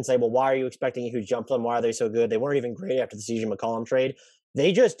record and say, well, why are you expecting a huge jump from them? Why are they so good? They weren't even great after the CJ McCollum trade.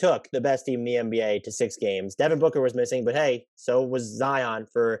 They just took the best team in the NBA to 6 games. Devin Booker was missing, but hey, so was Zion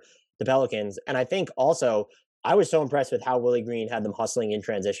for the Pelicans. And I think also, I was so impressed with how Willie Green had them hustling in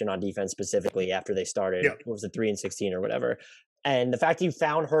transition on defense specifically after they started. Yeah. What was it, 3-16 or whatever. And the fact that you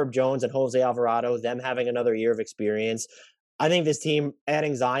found Herb Jones and Jose Alvarado, them having another year of experience, I think this team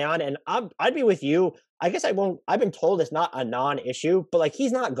adding Zion, and I'd be with you. I guess I won't. I've been told it's not a non-issue, but like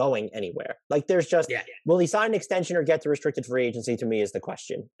he's not going anywhere. Like there's just, will he sign an extension or get to restricted free agency? To me, is the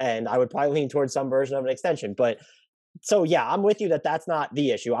question. And I would probably lean towards some version of an extension. But so yeah, I'm with you that that's not the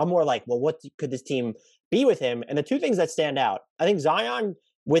issue. I'm more like, well, what could this team be with him? And the two things that stand out, I think Zion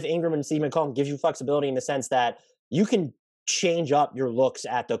with Ingram and Steve McCollum gives you flexibility in the sense that you can change up your looks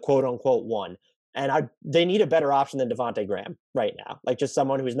at the quote unquote one. And they need a better option than Devontae Graham right now. Like just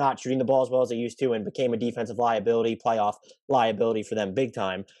someone who's not shooting the ball as well as they used to and became a defensive liability, playoff liability for them big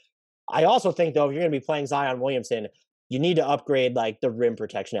time. I also think, though, if you're going to be playing Zion Williamson, you need to upgrade like the rim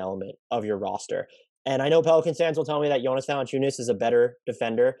protection element of your roster. And I know Pelicans fans will tell me that Jonas Valanciunas is a better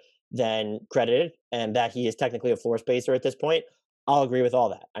defender than credited and that he is technically a floor spacer at this point. I'll agree with all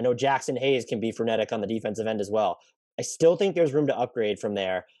that. I know Jackson Hayes can be frenetic on the defensive end as well. I still think there's room to upgrade from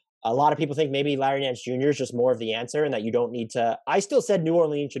there. A lot of people think maybe Larry Nance Jr. is just more of the answer and that you don't need to. I still said New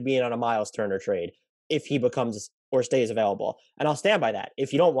Orleans should be in on a Miles Turner trade if he becomes or stays available. And I'll stand by that.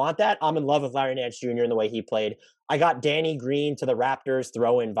 If you don't want that, I'm in love with Larry Nance Jr. and the way he played. I got Danny Green to the Raptors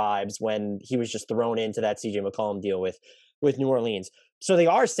throw-in vibes when he was just thrown into that CJ McCollum deal with New Orleans. So they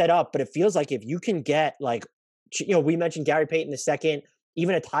are set up, but it feels like if you can get like, we mentioned Gary Payton the second,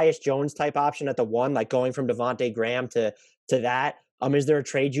 even a Tyus Jones type option at the 1, like going from Devontae Graham to that. Is there a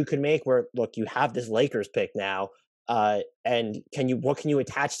trade you can make where, look, you have this Lakers pick now, and what can you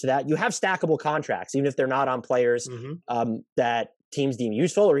attach to that? You have stackable contracts, even if they're not on players that teams deem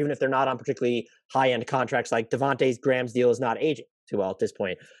useful, or even if they're not on particularly high-end contracts, like Devontae Graham's deal is not aging too well at this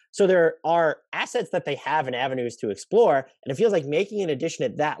point. So there are assets that they have and avenues to explore, and it feels like making an addition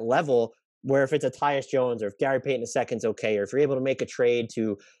at that level, where if it's a Tyus Jones or if Gary Payton II's okay, or if you're able to make a trade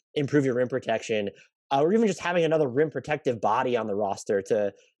to improve your rim protection, or even just having another rim protective body on the roster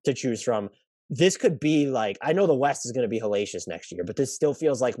to choose from. This could be like, I know the West is going to be hellacious next year, but this still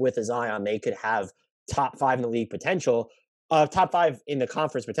feels like with a Zion, they could have top 5 in the league potential, top 5 in the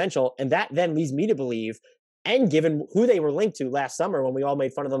conference potential. And that then leads me to believe, and given who they were linked to last summer when we all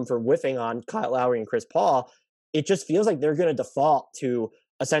made fun of them for whiffing on Kyle Lowry and Chris Paul, it just feels like they're going to default to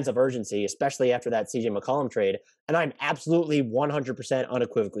a sense of urgency, especially after that CJ McCollum trade. And I'm absolutely 100%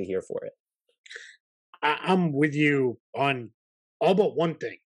 unequivocally here for it. I'm with you on all but one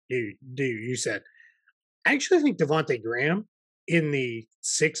thing you said. I actually think Devontae Graham in the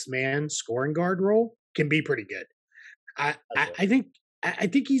 6-man scoring guard role can be pretty good. I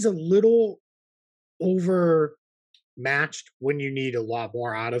think he's a little overmatched when you need a lot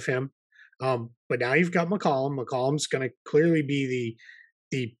more out of him. But now you've got McCollum. McCollum's going to clearly be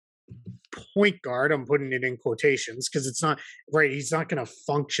the point guard. I'm putting it in quotations because it's not right. He's not going to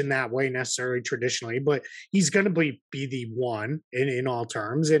function that way necessarily traditionally, but he's going to be the one in all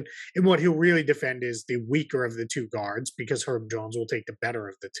terms. And what he'll really defend is the weaker of the 2 guards because Herb Jones will take the better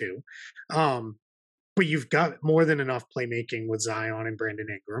of the 2. But you've got more than enough playmaking with Zion and Brandon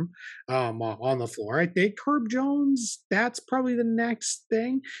Ingram on the floor. I think Herb Jones, that's probably the next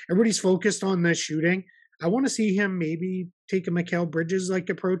thing. Everybody's focused on the shooting. I want to see him maybe take a Mikal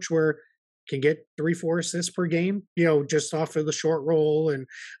Bridges-like approach where can get 3-4 assists per game, just off of the short roll and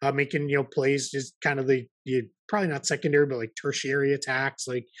making, plays, just kind of probably not secondary, but like tertiary attacks,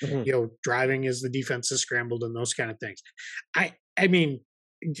 like, Mhm. driving as the defense is scrambled and those kind of things. I mean,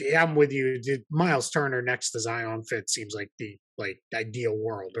 I'm with you. Miles Turner next to Zion fit seems like the ideal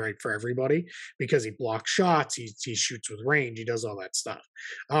world, right, for everybody, because he blocks shots, he shoots with range, he does all that stuff.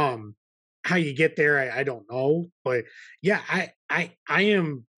 How you get there, I don't know, but yeah,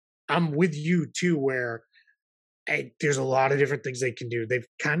 I'm with you too, where there's a lot of different things they can do. They've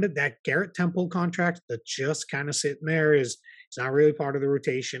kind of that Garrett Temple contract that just kind of sitting there is it's not really part of the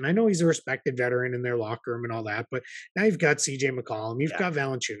rotation. I know he's a respected veteran in their locker room and all that, but now you've got CJ McCollum, you've got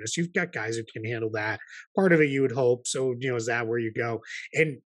Valanciunas, you've got guys who can handle that. Part of it you would hope. So, is that where you go?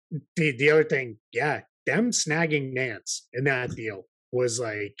 And the other thing, them snagging Nance in that deal was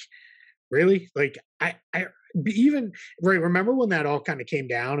like, really? Like, I even right. Remember when that all kind of came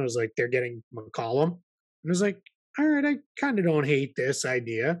down? It was like they're getting McCollum, and it was like, all right, I kind of don't hate this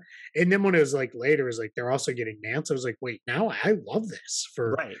idea. And then when it was like later, it was like they're also getting Nance. I was like, wait, now I love this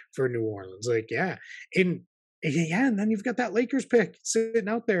for New Orleans. Like, and then you've got that Lakers pick sitting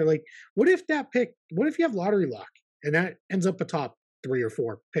out there. Like, what if you have lottery luck and that ends up a top 3 or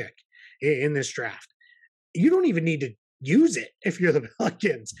 4 pick in this draft? You don't even need to use it if you're the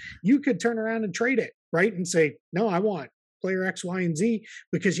Pelicans. You could turn around and trade it, right? And say, no, I want player X, Y, and Z,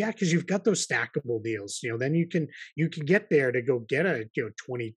 because you've got those stackable deals. Then you can get there to go get a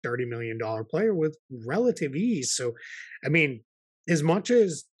 $20-30 million player with relative ease. So, I mean, as much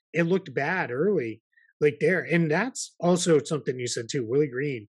as it looked bad early, like there, and that's also something you said too, Willie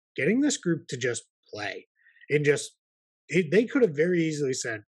Green, getting this group to just play and they could have very easily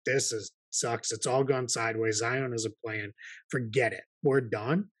said, this sucks. It's all gone sideways. Zion is a plan. Forget it. We're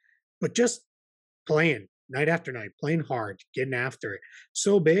done. But just playing night after night, playing hard, getting after it.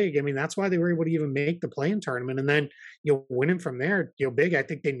 So big. I mean, that's why they were able to even make the play-in tournament. And then, winning from there, big. I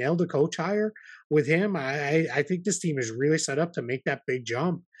think they nailed the coach hire with him. I think this team is really set up to make that big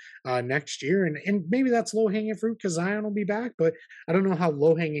jump next year. And maybe that's low-hanging fruit because Zion will be back, but I don't know how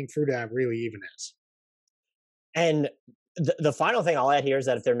low-hanging fruit that really even is. And the final thing I'll add here is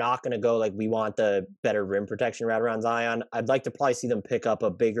that if they're not going to go like we want the better rim protection right around Zion, I'd like to probably see them pick up a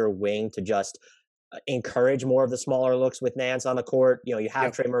bigger wing to just encourage more of the smaller looks with Nance on the court. You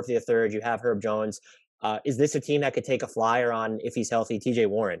have Trey Murphy III, you have Herb Jones. Is this a team that could take a flyer on, if he's healthy? TJ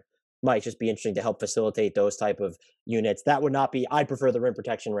Warren might just be interesting to help facilitate those type of units. That would not be, I'd prefer the rim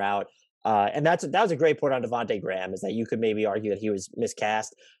protection route. And that was a great point on Devontae Graham, is that you could maybe argue that he was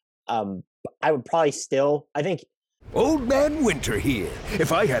miscast. I would probably I think Old Man Winter here.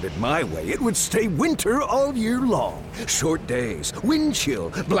 If I had it my way, it would stay winter all year long. Short days, wind chill,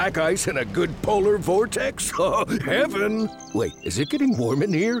 black ice, and a good polar vortex. Oh, heaven! Wait, is it getting warm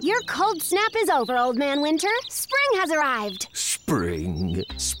in here? Your cold snap is over, Old Man Winter. Spring has arrived. Spring.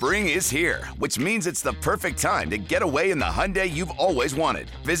 Spring is here, which means it's the perfect time to get away in the Hyundai you've always wanted.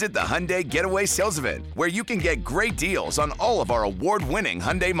 Visit the Hyundai Getaway Sales Event, where you can get great deals on all of our award-winning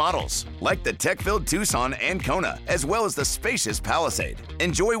Hyundai models, like the tech-filled Tucson and Kona, as well as the spacious Palisade.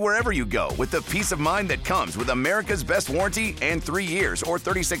 Enjoy wherever you go with the peace of mind that comes with America's best warranty and 3 years or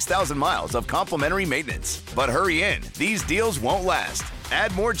 36,000 miles of complimentary maintenance. But hurry in, these deals won't last.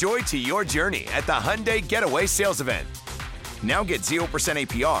 Add more joy to your journey at the Hyundai Getaway Sales Event. Now get 0%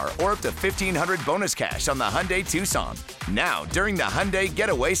 APR or up to $1,500 bonus cash on the Hyundai Tucson. Now, during the Hyundai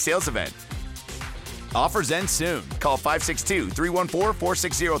Getaway Sales Event. Offers end soon. Call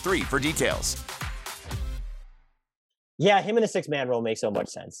 562-314-4603 for details. Yeah, him in a 6-man role makes so much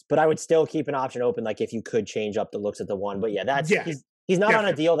sense. But I would still keep an option open, like if you could change up the looks at the one. But he's not on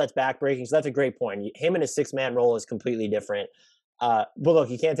a deal that's backbreaking, so that's a great point. Him in a 6-man role is completely different. But look,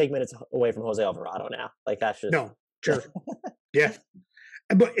 you can't take minutes away from Jose Alvarado now. Like that's just no. Sure. Yeah.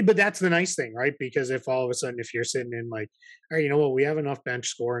 But that's the nice thing, right? Because if all of a sudden, if you're sitting in like, all right, you know what, we have enough bench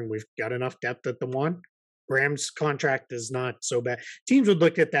scoring, we've got enough depth at the one, Graham's contract is not so bad. Teams would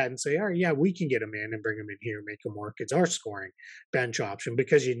look at that and say, all right, yeah, we can get him in and bring him in here, make him work. It's our scoring bench option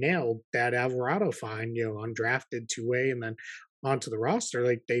because you nailed that Alvarado fine, undrafted 2A and then onto the roster.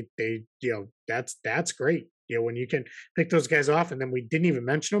 Like they that's great. When you can pick those guys off, and then we didn't even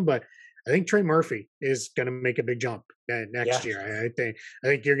mention them, but I think Trey Murphy is going to make a big jump next year. I think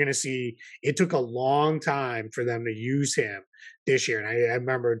you're going to see. It took a long time for them to use him this year, and I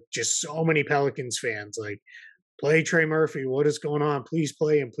remember just so many Pelicans fans like, "Play Trey Murphy. What is going on? Please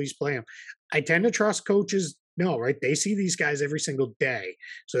play him. Please play him." I tend to trust coaches. No, right? They see these guys every single day,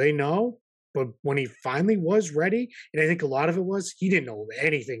 so they know but when he finally was ready, and I think a lot of it was he didn't know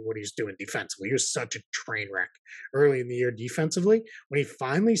anything what he was doing defensively. He was such a train wreck early in the year defensively. When he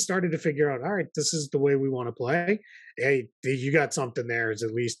finally started to figure out, all right, this is the way we want to play. Hey, you got something there. Is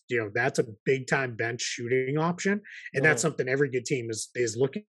at least that's a big time bench shooting option, and that's something every good team is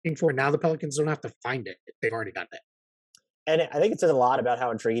looking for. Now the Pelicans don't have to find it; they've already got it. And I think it says a lot about how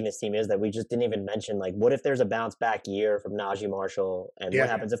intriguing this team is that we just didn't even mention, like, what if there's a bounce back year from Najee Marshall? And what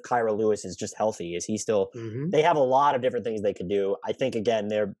happens if Kyra Lewis is just healthy? Is he still they have a lot of different things they could do. I think again,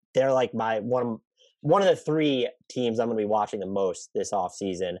 they're like my one of the three teams I'm gonna be watching the most this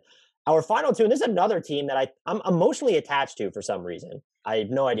offseason. Our final two, and this is another team that I'm emotionally attached to for some reason. I have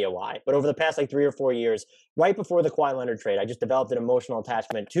no idea why. But over the past like 3 or 4 years, right before the Kawhi Leonard trade, I just developed an emotional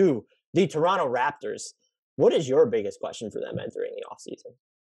attachment to the Toronto Raptors. What is your biggest question for them entering the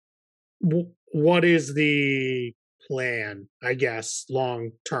offseason? What is the plan, I guess,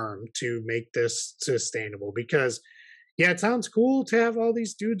 long term to make this sustainable? Because it sounds cool to have all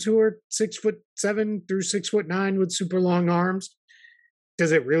these dudes who are 6'7" through 6'9" with super long arms.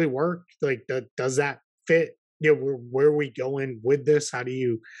 Does it really work? Like, does that fit? Where are we going with this? How do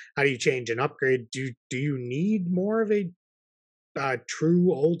you change and upgrade? Do you need more of a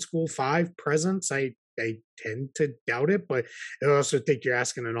true old school five presence? I tend to doubt it, but I also think you're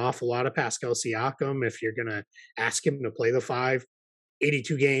asking an awful lot of Pascal Siakam if you're going to ask him to play the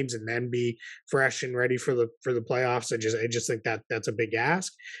 82 games and then be fresh and ready for the playoffs. I just think that's a big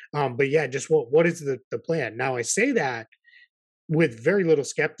ask. But yeah, just what is the plan? Now I say that with very little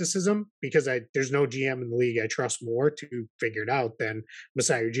skepticism because there's no GM in the league I trust more to figure it out than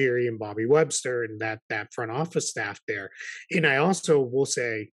Masai Ujiri and Bobby Webster and that front office staff there. And I also will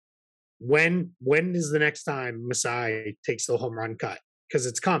say, when is the next time Masai takes the home run cut? Because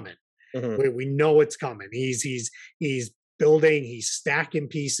it's coming. We know it's coming. He's building. He's stacking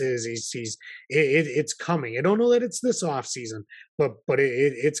pieces. It's coming. I don't know that it's this off season, but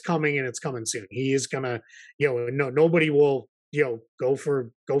it's coming and it's coming soon. He is gonna. Nobody will go for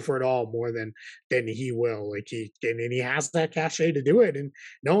it all more than he will. Like he has that cachet to do it, and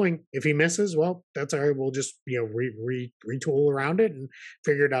knowing if he misses, well, that's all right. We'll just retool around it and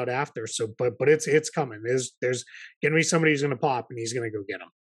figure it out after. So, but it's coming. There's gonna be somebody who's gonna pop, and he's gonna go get him.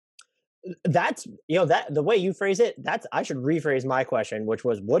 That's that the way you phrase it. That's I should rephrase my question, which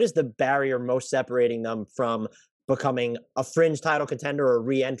was, what is the barrier most separating them from becoming a fringe title contender or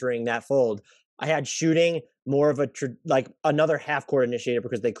re-entering that fold? I had shooting more of like another half court initiator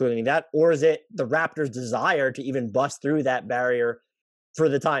because they clearly need that, or is it the Raptors' desire to even bust through that barrier for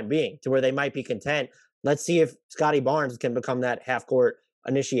the time being to where they might be content? Let's see if Scotty Barnes can become that half court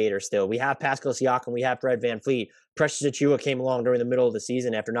initiator still. We have Pascal Siakam, we have Fred VanVleet. Precious Achiuwa came along during the middle of the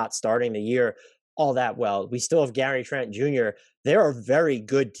season after not starting the year all that well. We still have Gary Trent Jr. They're a very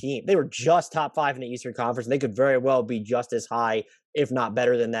good team. They were just top 5 in the Eastern Conference. They could very well be just as high, if not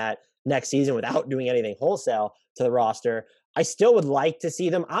better than that, next season without doing anything wholesale to the roster. I still would like to see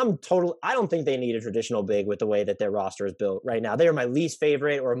them. I don't think they need a traditional big with the way that their roster is built right now. They are my least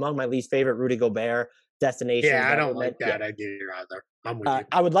favorite, or among my least favorite, Rudy Gobert destinations. Yeah, I don't like that idea either. I'm with you.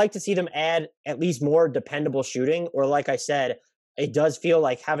 I would like to see them add at least more dependable shooting, or like I said, it does feel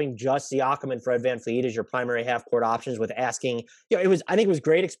like having just Siakam and Fred VanVleet as your primary half-court options with asking, I think it was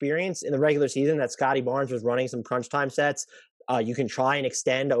great experience in the regular season that Scotty Barnes was running some crunch time sets. You can try and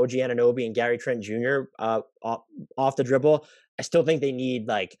extend OG Anunoby and Gary Trent Jr. Off the dribble. I still think they need,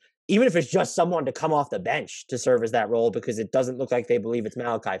 like, even if it's just someone to come off the bench to serve as that role, because it doesn't look like they believe it's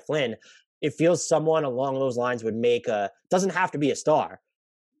Malachi Flynn. It feels someone along those lines would make doesn't have to be a star,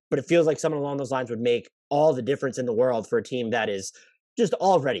 but it feels like someone along those lines would make all the difference in the world for a team that is just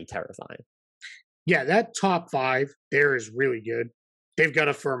already terrifying. Yeah, that top 5 there is really good. They've got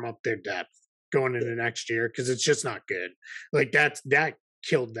to firm up their depth going into next year because it's just not good. Like that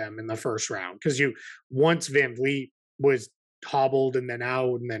killed them in the first round because once VanVleet was hobbled and then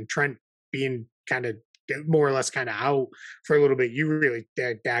out, and then Trent being kind of more or less kind of out for a little bit, you really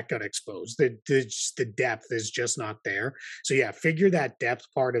that got exposed. The depth is just not there. So yeah, figure that depth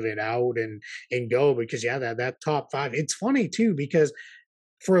part of it out and go, because that top 5. It's funny too because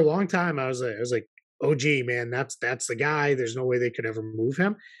for a long time I was like, oh gee, man, that's the guy. There's no way they could ever move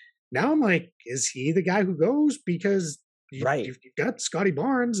him. Now I'm like, is he the guy who goes? Because you've got Scotty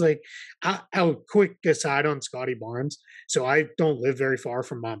Barnes. Like, a quick aside on Scotty Barnes. So I don't live very far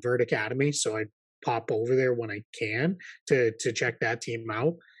from Montverde Academy, so I pop over there when I can to check that team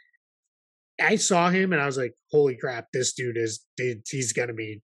out. I saw him and I was like, holy crap, this dude he's going to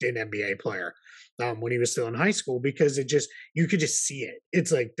be an NBA player. When he was still in high school, because you could just see it.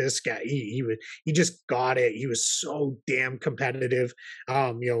 It's like this guy, he just got it. He was so damn competitive,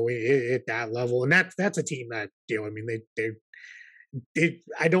 at that level. And that's a team that, I mean,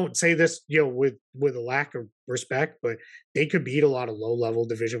 I don't say this, with a lack of respect, but they could beat a lot of low level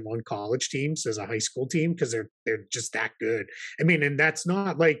Division I college teams as a high school team because they're just that good. I mean, and that's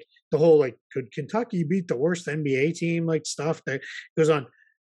not like the whole like could Kentucky beat the worst NBA team like stuff that goes on.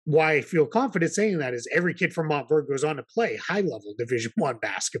 Why I feel confident saying that is every kid from Montverde goes on to play high level Division I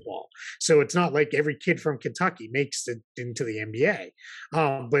basketball. So it's not like every kid from Kentucky makes it into the NBA.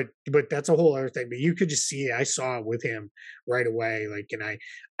 But that's a whole other thing. But you could just see it. I saw it with him right away. Like, and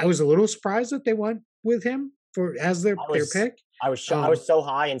I was a little surprised that they went with him as their pick. I was so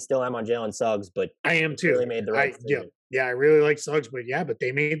high and still am on Jalen Suggs, but I am too. Really made the right decision. Yeah, I really like Suggs, but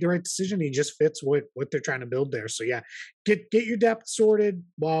they made the right decision. He just fits what they're trying to build there. So yeah, get your depth sorted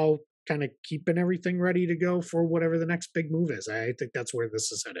while kind of keeping everything ready to go for whatever the next big move is. I think that's where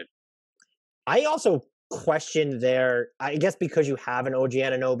this is headed. I also questioned there, I guess because you have an OG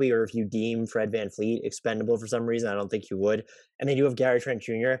Anunoby, or if you deem Fred VanVleet expendable for some reason, I don't think you would. And they do have Gary Trent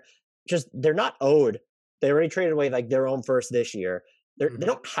Jr. Just they're not owed. They already traded away like their own first this year. They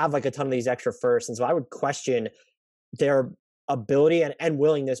don't have like a ton of these extra firsts, and so I would question their ability and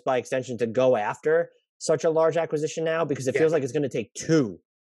willingness by extension to go after such a large acquisition now, because it feels like it's going to take two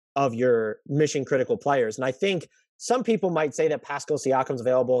of your mission critical players. And I think some people might say that Pascal Siakam's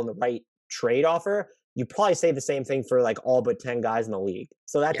available in the right trade offer. You probably say the same thing for like all but 10 guys in the league.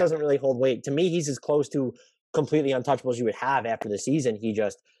 So that doesn't really hold weight. To me, he's as close to completely untouchable as you would have after the season he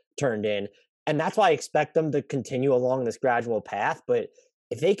just turned in. And that's why I expect them to continue along this gradual path. But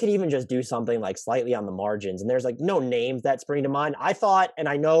if they could even just do something like slightly on the margins, and there's like no names that spring to mind. I thought, and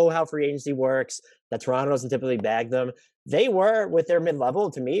I know how free agency works, that Toronto doesn't typically bag them. They were, with their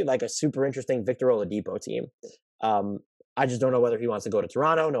mid-level, to me, like a super interesting Victor Oladipo team. I just don't know whether he wants to go to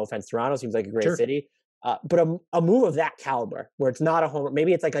Toronto. No offense, Toronto seems like a great city. But a move of that caliber, where it's not a home,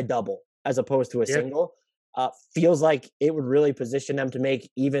 maybe it's like a double as opposed to a single, feels like it would really position them to make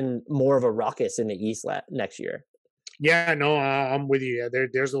even more of a ruckus in the East next year. Yeah, no, I'm with you.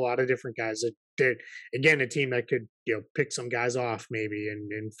 There's a lot of different guys that again, a team that could pick some guys off maybe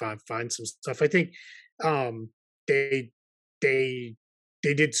and find some stuff. I think they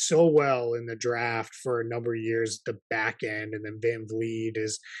did so well in the draft for a number of years, the back end, and then VanVleet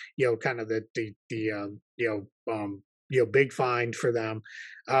is kind of the big find for them.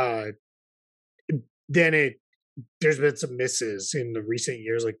 Then there's been some misses in the recent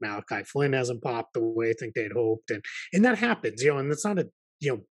years, like Malachi Flynn hasn't popped the way I think they'd hoped, and that happens, and that's not a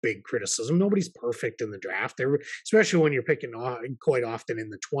big criticism. Nobody's perfect in the draft, especially when you're picking quite often in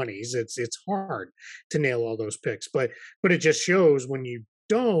the 20s. It's hard to nail all those picks, but it just shows when you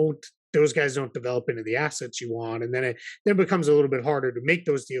don't, those guys don't develop into the assets you want, and then it becomes a little bit harder to make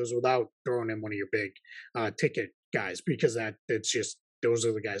those deals without throwing in one of your big ticket guys, because it's just those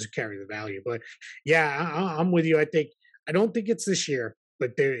are the guys who carry the value. But yeah, I'm with you. I don't think it's this year,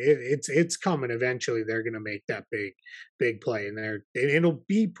 but it's coming eventually. They're going to make that big play, and it'll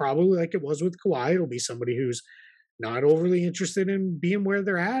be probably like it was with Kawhi. It'll be somebody who's not overly interested in being where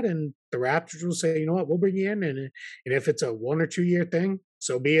they're at, and the Raptors will say, you know what, we'll bring you in, and if it's a 1 or 2 year thing,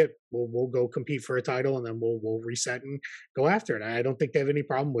 so be it. We'll go compete for a title, and then we'll reset and go after it. I don't think they have any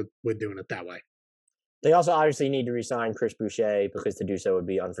problem with doing it that way. They also obviously need to re-sign Chris Boucher, because to do so would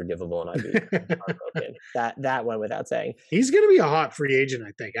be unforgivable, and I'd be heartbroken. That went without saying. He's going to be a hot free agent,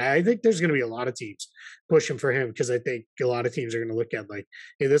 I think. I think there's going to be a lot of teams pushing for him, because I think a lot of teams are going to look at like,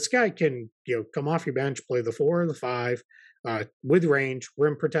 hey, this guy can come off your bench, play the 4 or the 5 with range,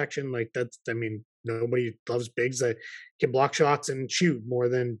 rim protection. Like nobody loves bigs that can block shots and shoot more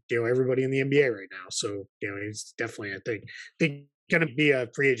than everybody in the NBA right now. So he's definitely, I think going to be a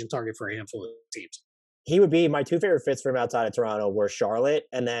free agent target for a handful of teams. He would be my 2 favorite fits from outside of Toronto were Charlotte.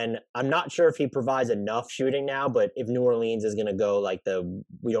 And then I'm not sure if he provides enough shooting now, but if New Orleans is going to go like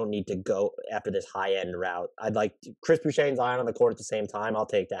we don't need to go after this high end route. I'd like Chris Boucher and Zion on the court at the same time. I'll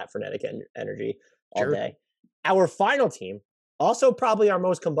take that frenetic energy all day. Our final team, also probably our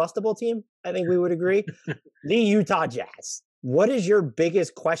most combustible team, I think we would agree, the Utah Jazz. What is your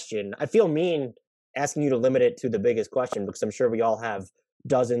biggest question? I feel mean asking you to limit it to the biggest question, because I'm sure we all have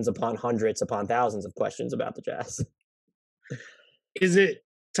dozens upon hundreds upon thousands of questions about the Jazz. Is it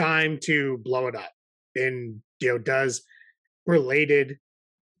time to blow it up? And does related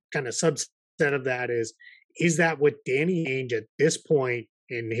kind of subset of that is that what Danny Ainge at this point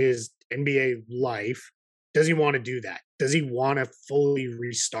in his NBA life, does he want to do that? Does he want to fully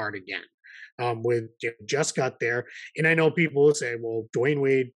restart again? with just got there. And I know people will say, well, Dwayne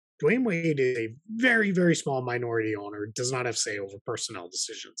Wade is a very, very small minority owner, does not have say over personnel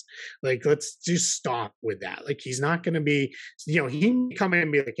decisions. Like, let's just stop with that. Like, he's not going to be, he can come in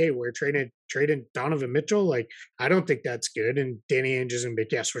and be like, hey, we're trading Donovan Mitchell. Like, I don't think that's good. And Danny Ainge is going to be,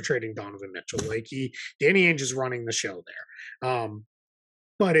 yes, we're trading Donovan Mitchell. Like, Danny Ainge is running the show there.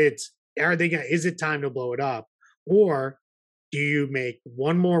 But is it time to blow it up? Or do you make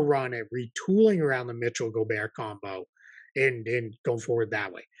one more run at retooling around the Mitchell Gobert combo and go forward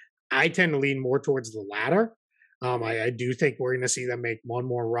that way? I tend to lean more towards the latter. I do think we're going to see them make one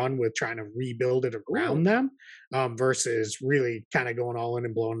more run with trying to rebuild it around them versus really kind of going all in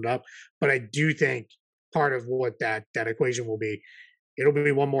and blowing it up. But I do think part of what that equation will be, it'll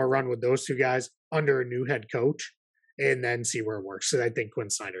be one more run with those two guys under a new head coach and then see where it works. So I think Quinn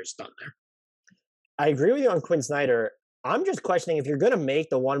Snyder's done there. I agree with you on Quinn Snyder. I'm just questioning, if you're going to make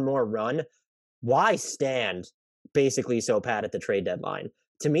the one more run, why stand basically so pat at the trade deadline?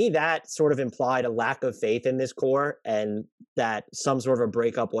 To me, that sort of implied a lack of faith in this core and that some sort of a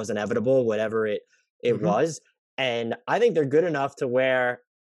breakup was inevitable, whatever it was. And I think they're good enough to where,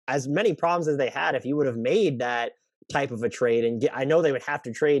 as many problems as they had, if you would have made that type of a trade, and I know they would have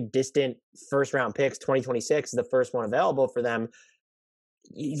to trade distant first round picks, 2026 is the first one available for them.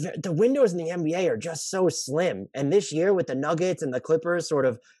 The windows in the NBA are just so slim. And this year with the Nuggets and the Clippers sort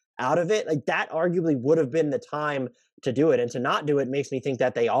of out of it, like, that arguably would have been the time to do it. And to not do it makes me think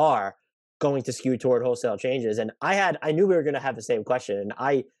that they are going to skew toward wholesale changes. And I knew we were going to have the same question. And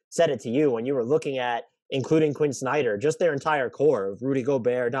I said it to you when you were looking at including Quinn Snyder, just their entire core of Rudy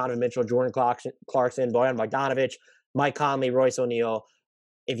Gobert, Donovan Mitchell, Jordan Clarkson, Bojan Bogdanovic, Mike Conley, Royce O'Neal.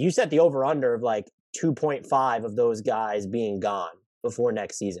 If you set the over-under of like 2.5 of those guys being gone before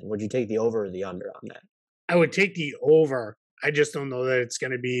next season, would you take the over or the under on that? I would take the over. I just don't know that it's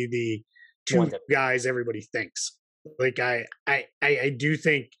going to be the two guys everybody thinks. Like, I do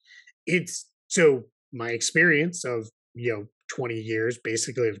think it's, so my experience of 20 years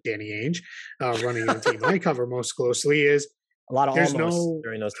basically of Danny Ainge running the team I cover most closely is a lot of almost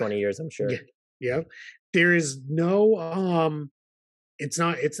during those 20 years, I'm sure. Yeah. There is no it's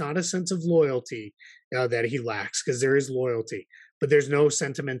not a sense of loyalty that he lacks, because there is loyalty, but there's no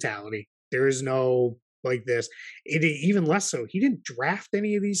sentimentality. There is no like this. Even less so. He didn't draft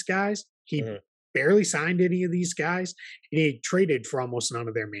any of these guys. He barely signed any of these guys, and he traded for almost none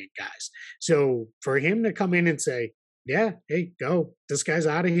of their main guys. So for him to come in and say, yeah, hey, go, this guy's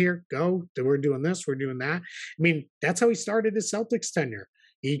out of here, go, we're doing this, we're doing that. I mean, that's how he started his Celtics tenure.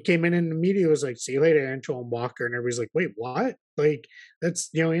 He came in and the media was like, see you later, Antoine Walker. And everybody's like, wait, what? Like, that's,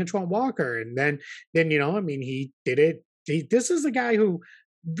 Antoine Walker. And then, he did it. This is a guy who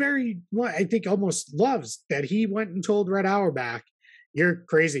I think almost loves that he went and told Red Auerbach, you're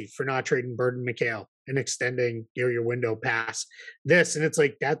crazy for not trading Bird and McHale and extending your window past this. And it's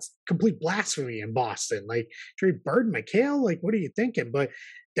like, that's complete blasphemy in Boston. Like, trade Bird and McHale? Like, what are you thinking? But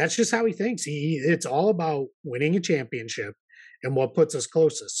that's just how he thinks. It's all about winning a championship and what puts us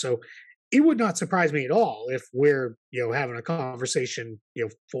closest. So it would not surprise me at all if we're, having a conversation,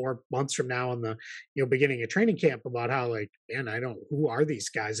 4 months from now in the, beginning of training camp about how, like, man, who are these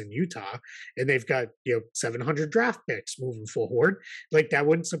guys in Utah? And they've got, 700 draft picks moving forward. Like, that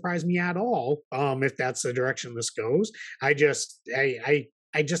wouldn't surprise me at all if that's the direction this goes. I just,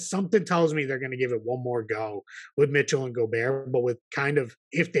 something tells me they're going to give it one more go with Mitchell and Gobert, but with kind of,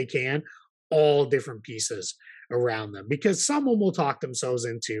 if they can, all different pieces around them, because someone will talk themselves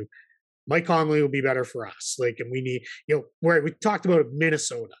into Mike Conley will be better for us. Like, and we need, where we talked about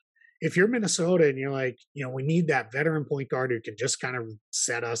Minnesota. If you're Minnesota and you're like, we need that veteran point guard who can just kind of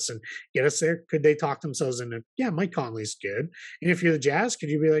set us and get us there, could they talk themselves into, yeah, Mike Conley's good. And if you're the Jazz, could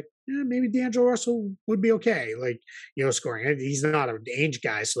you be like, maybe D'Angelo Russell would be okay, like, scoring. He's not an Ainge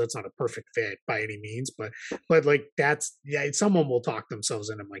guy, so that's not a perfect fit by any means, but like, that's, someone will talk themselves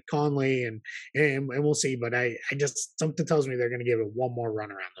into Mike Conley and we'll see. But I just, something tells me they're going to give it one more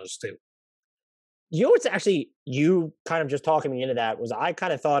run around those two. What's actually, you kind of just talking me into that was, I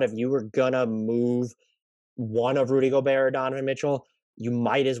kind of thought if you were going to move one of Rudy Gobert or Donovan Mitchell, you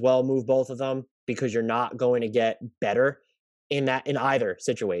might as well move both of them, because you're not going to get better in either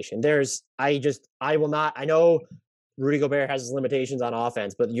situation. I know Rudy Gobert has his limitations on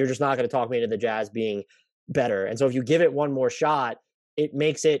offense, but you're just not going to talk me into the Jazz being better. And so if you give it one more shot, it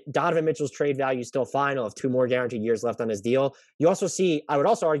makes it, Donovan Mitchell's trade value still fine. He'll have 2 more guaranteed years left on his deal. You also see, I would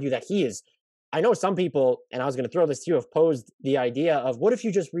also argue that I know some people, and I was going to throw this to you, have posed the idea of, what if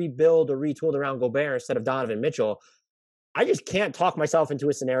you just rebuild or retooled around Gobert instead of Donovan Mitchell? I just can't talk myself into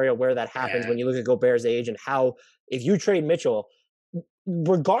a scenario where that happens when you look at Gobert's age and how, if you trade Mitchell,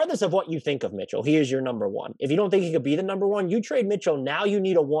 regardless of what you think of Mitchell, he is your number one. If you don't think he could be the number one, you trade Mitchell. Now you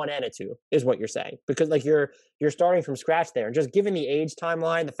need a 1 and a 2, is what you're saying, because like you're starting from scratch there. And just given the age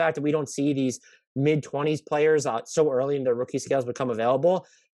timeline, the fact that we don't see these mid-20s players so early in their rookie scales become available,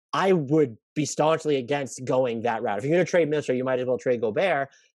 I would be staunchly against going that route. If you're going to trade Mitchell, you might as well trade Gobert,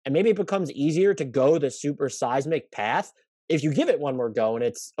 and maybe it becomes easier to go the super seismic path if you give it one more go. And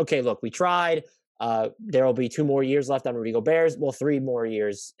it's okay. Look, we tried. There will be 2 more years left on Rudy Gobert's. Well, 3 more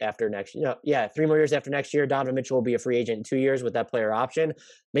years after next. 3 more years after next year. Donovan Mitchell will be a free agent in 2 years with that player option.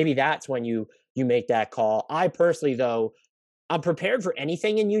 Maybe that's when you make that call. I personally, though, I'm prepared for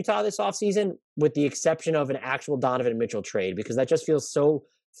anything in Utah this offseason, with the exception of an actual Donovan Mitchell trade, because that just feels so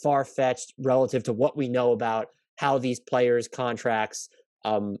far-fetched relative to what we know about how these players' contracts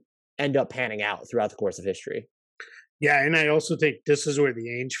end up panning out throughout the course of history. Yeah, and I also think this is where the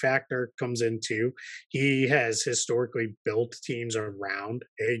age factor comes in too. He has historically built teams around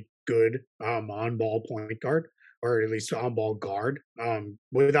a good on-ball point guard, or at least on-ball guard,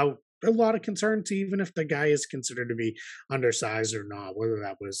 without a lot of concerns, even if the guy is considered to be undersized or not. Whether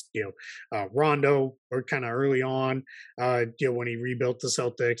that was Rondo or kind of early on, when he rebuilt the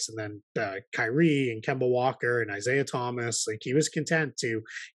Celtics, and then Kyrie and Kemba Walker and Isaiah Thomas, like he was content to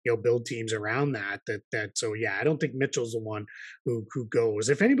build teams around that. So yeah, I don't think Mitchell's the one who goes.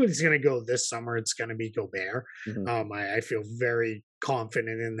 If anybody's going to go this summer, it's going to be Gobert. Mm-hmm. I feel very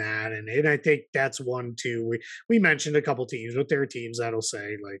confident in that, and I think that's one too. We mentioned a couple teams, but there are teams that'll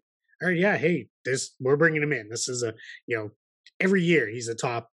say like, all right, yeah, hey, we're bringing him in. This is every year he's a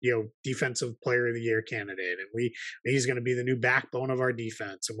top defensive player of the year candidate, and he's going to be the new backbone of our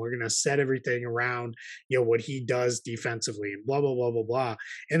defense, and we're going to set everything around what he does defensively, and blah blah blah blah blah.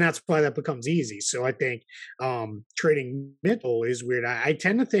 And that's why that becomes easy. So I think trading Mitchell is weird. I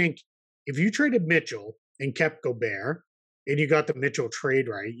tend to think if you traded Mitchell and kept Gobert, and you got the Mitchell trade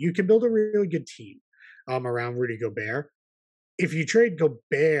right, you can build a really good team around Rudy Gobert. If you trade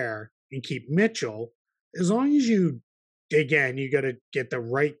Gobert and keep Mitchell, as long as you got to get the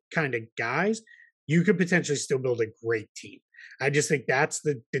right kind of guys, you could potentially still build a great team. I just think that's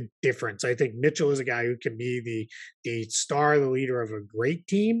the difference. I think Mitchell is a guy who can be the star, the leader of a great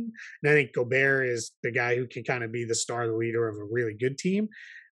team. And I think Gobert is the guy who can kind of be the star, the leader of a really good team.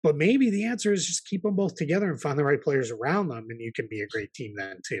 But maybe the answer is just keep them both together and find the right players around them, and you can be a great team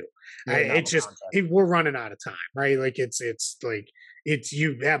then too. We're running out of time, right? Like it's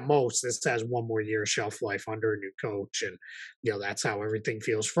you at most. This has 1 more year shelf life under a new coach, and that's how everything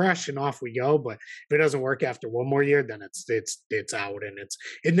feels fresh, and off we go. But if it doesn't work after 1 more year, then it's out,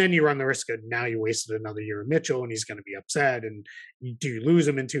 and then you run the risk of now you wasted another year of Mitchell, and he's going to be upset, and do you lose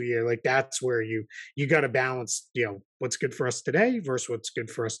him in 2 years? Like that's where you got to balance, what's good for us today versus what's good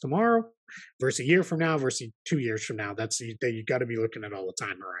for us tomorrow, versus a year from now versus 2 years from now. That you got to be looking at all the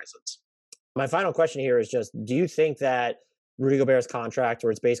time horizons. My final question here is just: do you think that Rudy Gobert's contract, where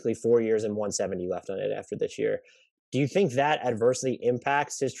it's basically 4 years and 170 left on it after this year, do you think that adversely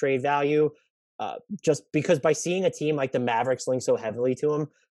impacts his trade value? Just because by seeing a team like the Mavericks link so heavily to him,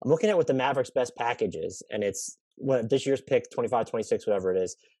 I'm looking at what the Mavericks' best package is, and it's this year's pick, 25, 26, whatever it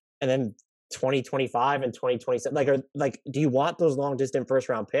is, and then 2025 and 2027. Do you want those long distance first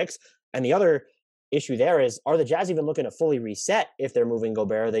round picks? And the other issue there is, are the Jazz even looking to fully reset if they're moving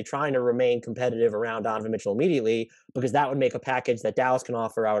Gobert? Are they trying to remain competitive around Donovan Mitchell immediately? Because that would make a package that Dallas can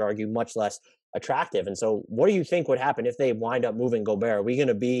offer, I would argue, much less attractive. And so what do you think would happen if they wind up moving Gobert? Are we going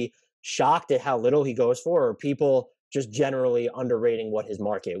to be shocked at how little he goes for, or are people just generally underrating what his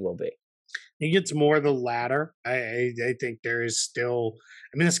market will be? I think it's more the latter. I think there is still,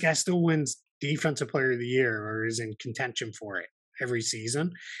 this guy still wins Defensive Player of the Year, or is in contention for it every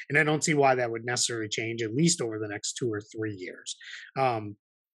season. And I don't see why that would necessarily change, at least over the next 2 or 3 years.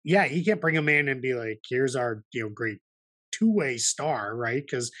 You can't bring him in and be like, here's our great two-way star, right?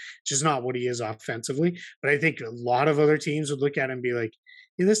 Because it's just not what he is offensively. But I think a lot of other teams would look at him and be like,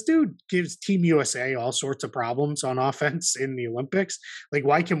 yeah, this dude gives Team USA all sorts of problems on offense in the Olympics. Like,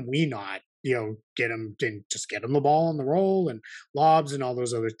 why can we not get him the ball on the roll and lobs and all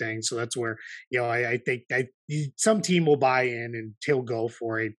those other things? So that's where I think that some team will buy in and he'll go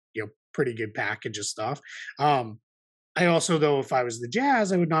for a pretty good package of stuff. I also, though, if I was the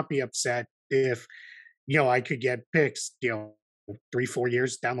Jazz, I would not be upset if I could get picks 3-4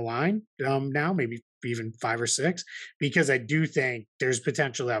 years down the line, now maybe even 5 or 6, because I do think there's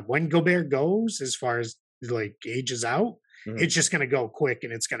potential that when Gobert goes, as far as like ages out, it's just going to go quick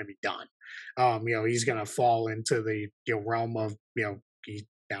and it's going to be done. He's going to fall into the realm of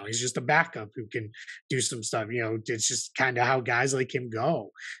he's just a backup who can do some stuff. It's just kind of how guys like him go.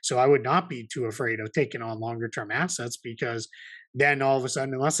 So I would not be too afraid of taking on longer term assets, because then all of a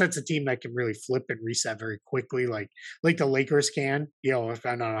sudden, unless that's a team that can really flip and reset very quickly, like the Lakers can, if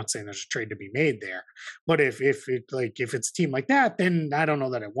I'm not saying there's a trade to be made there, but if it's a team like that, then I don't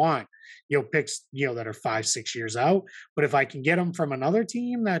know that I want picks that are 5-6 years out. But if I can get them from another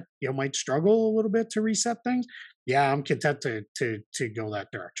team that might struggle a little bit to reset things, yeah, I'm content to go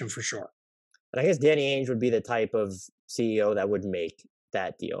that direction for sure. And I guess Danny Ainge would be the type of CEO that would make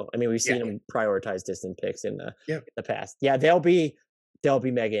that deal. I mean, we've seen him prioritize distant picks in the past. Yeah, they'll be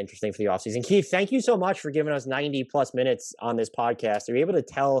mega interesting for the offseason. Keith, thank you so much for giving us 90 plus minutes on this podcast. Are you able to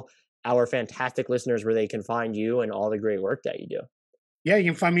tell our fantastic listeners where they can find you and all the great work that you do? Yeah, you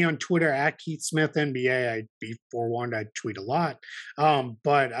can find me on Twitter at Keith Smith NBA. I'd be forewarned, I tweet a lot.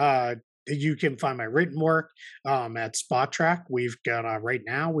 But you can find my written work at Spot Track. We've got right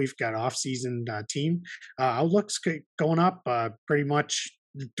now we've got off-season team outlooks going up pretty much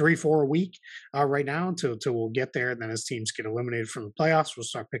 3-4 a week right now until we'll get there. And then as teams get eliminated from the playoffs, we'll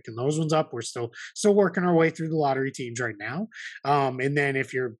start picking those ones up. We're still working our way through the lottery teams right now. And then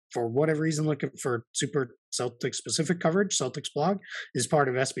if you're for whatever reason looking for super Celtics specific coverage, Celtics blog is part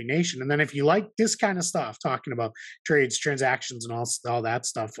of SB Nation. And then if you like this kind of stuff, talking about trades, transactions, and all that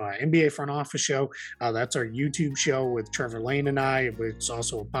stuff, NBA Front Office Show, that's our YouTube show with Trevor Lane and I. It's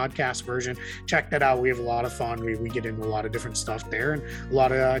also a podcast version. Check that out. We have a lot of fun. We get into a lot of different stuff there and a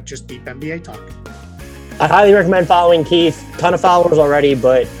lot of just deep NBA talk. I highly recommend following Keith. Ton of followers already,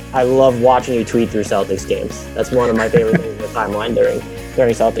 but I love watching you tweet through Celtics games. That's one of my favorite things in the timeline during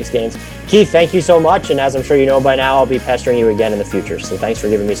Celtics games. Keith, thank you so much. And as I'm sure you know by now, I'll be pestering you again in the future. So thanks for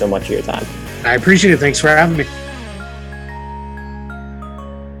giving me so much of your time. I appreciate it. Thanks for having me.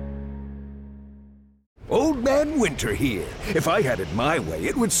 Old Man Winter here. If I had it my way,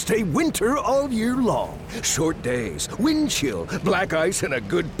 it would stay winter all year long. Short days, wind chill, black ice, and a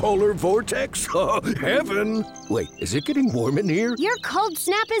good polar vortex. Oh, heaven! Wait, is it getting warm in here? Your cold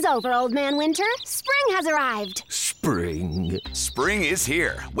snap is over, Old Man Winter. Spring has arrived. Spring. Spring is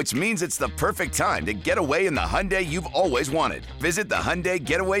here, which means it's the perfect time to get away in the Hyundai you've always wanted. Visit the Hyundai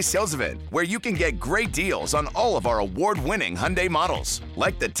Getaway Sales Event, where you can get great deals on all of our award-winning Hyundai models,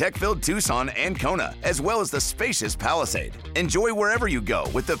 like the tech-filled Tucson and Kona, as well as the spacious Palisade. Enjoy wherever you go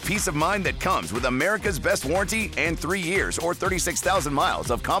with the peace of mind that comes with America's best warranty and 3 years or 36,000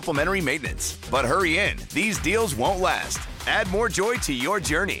 miles of complimentary maintenance. But hurry in, these deals won't last. Add more joy to your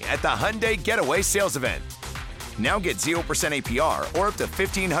journey at the Hyundai Getaway Sales Event. Now get 0% APR or up to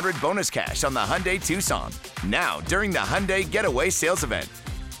 $1,500 bonus cash on the Hyundai Tucson. Now during the Hyundai Getaway Sales Event.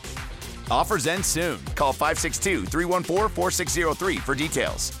 Offers end soon. Call 562-314-4603 for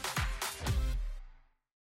details.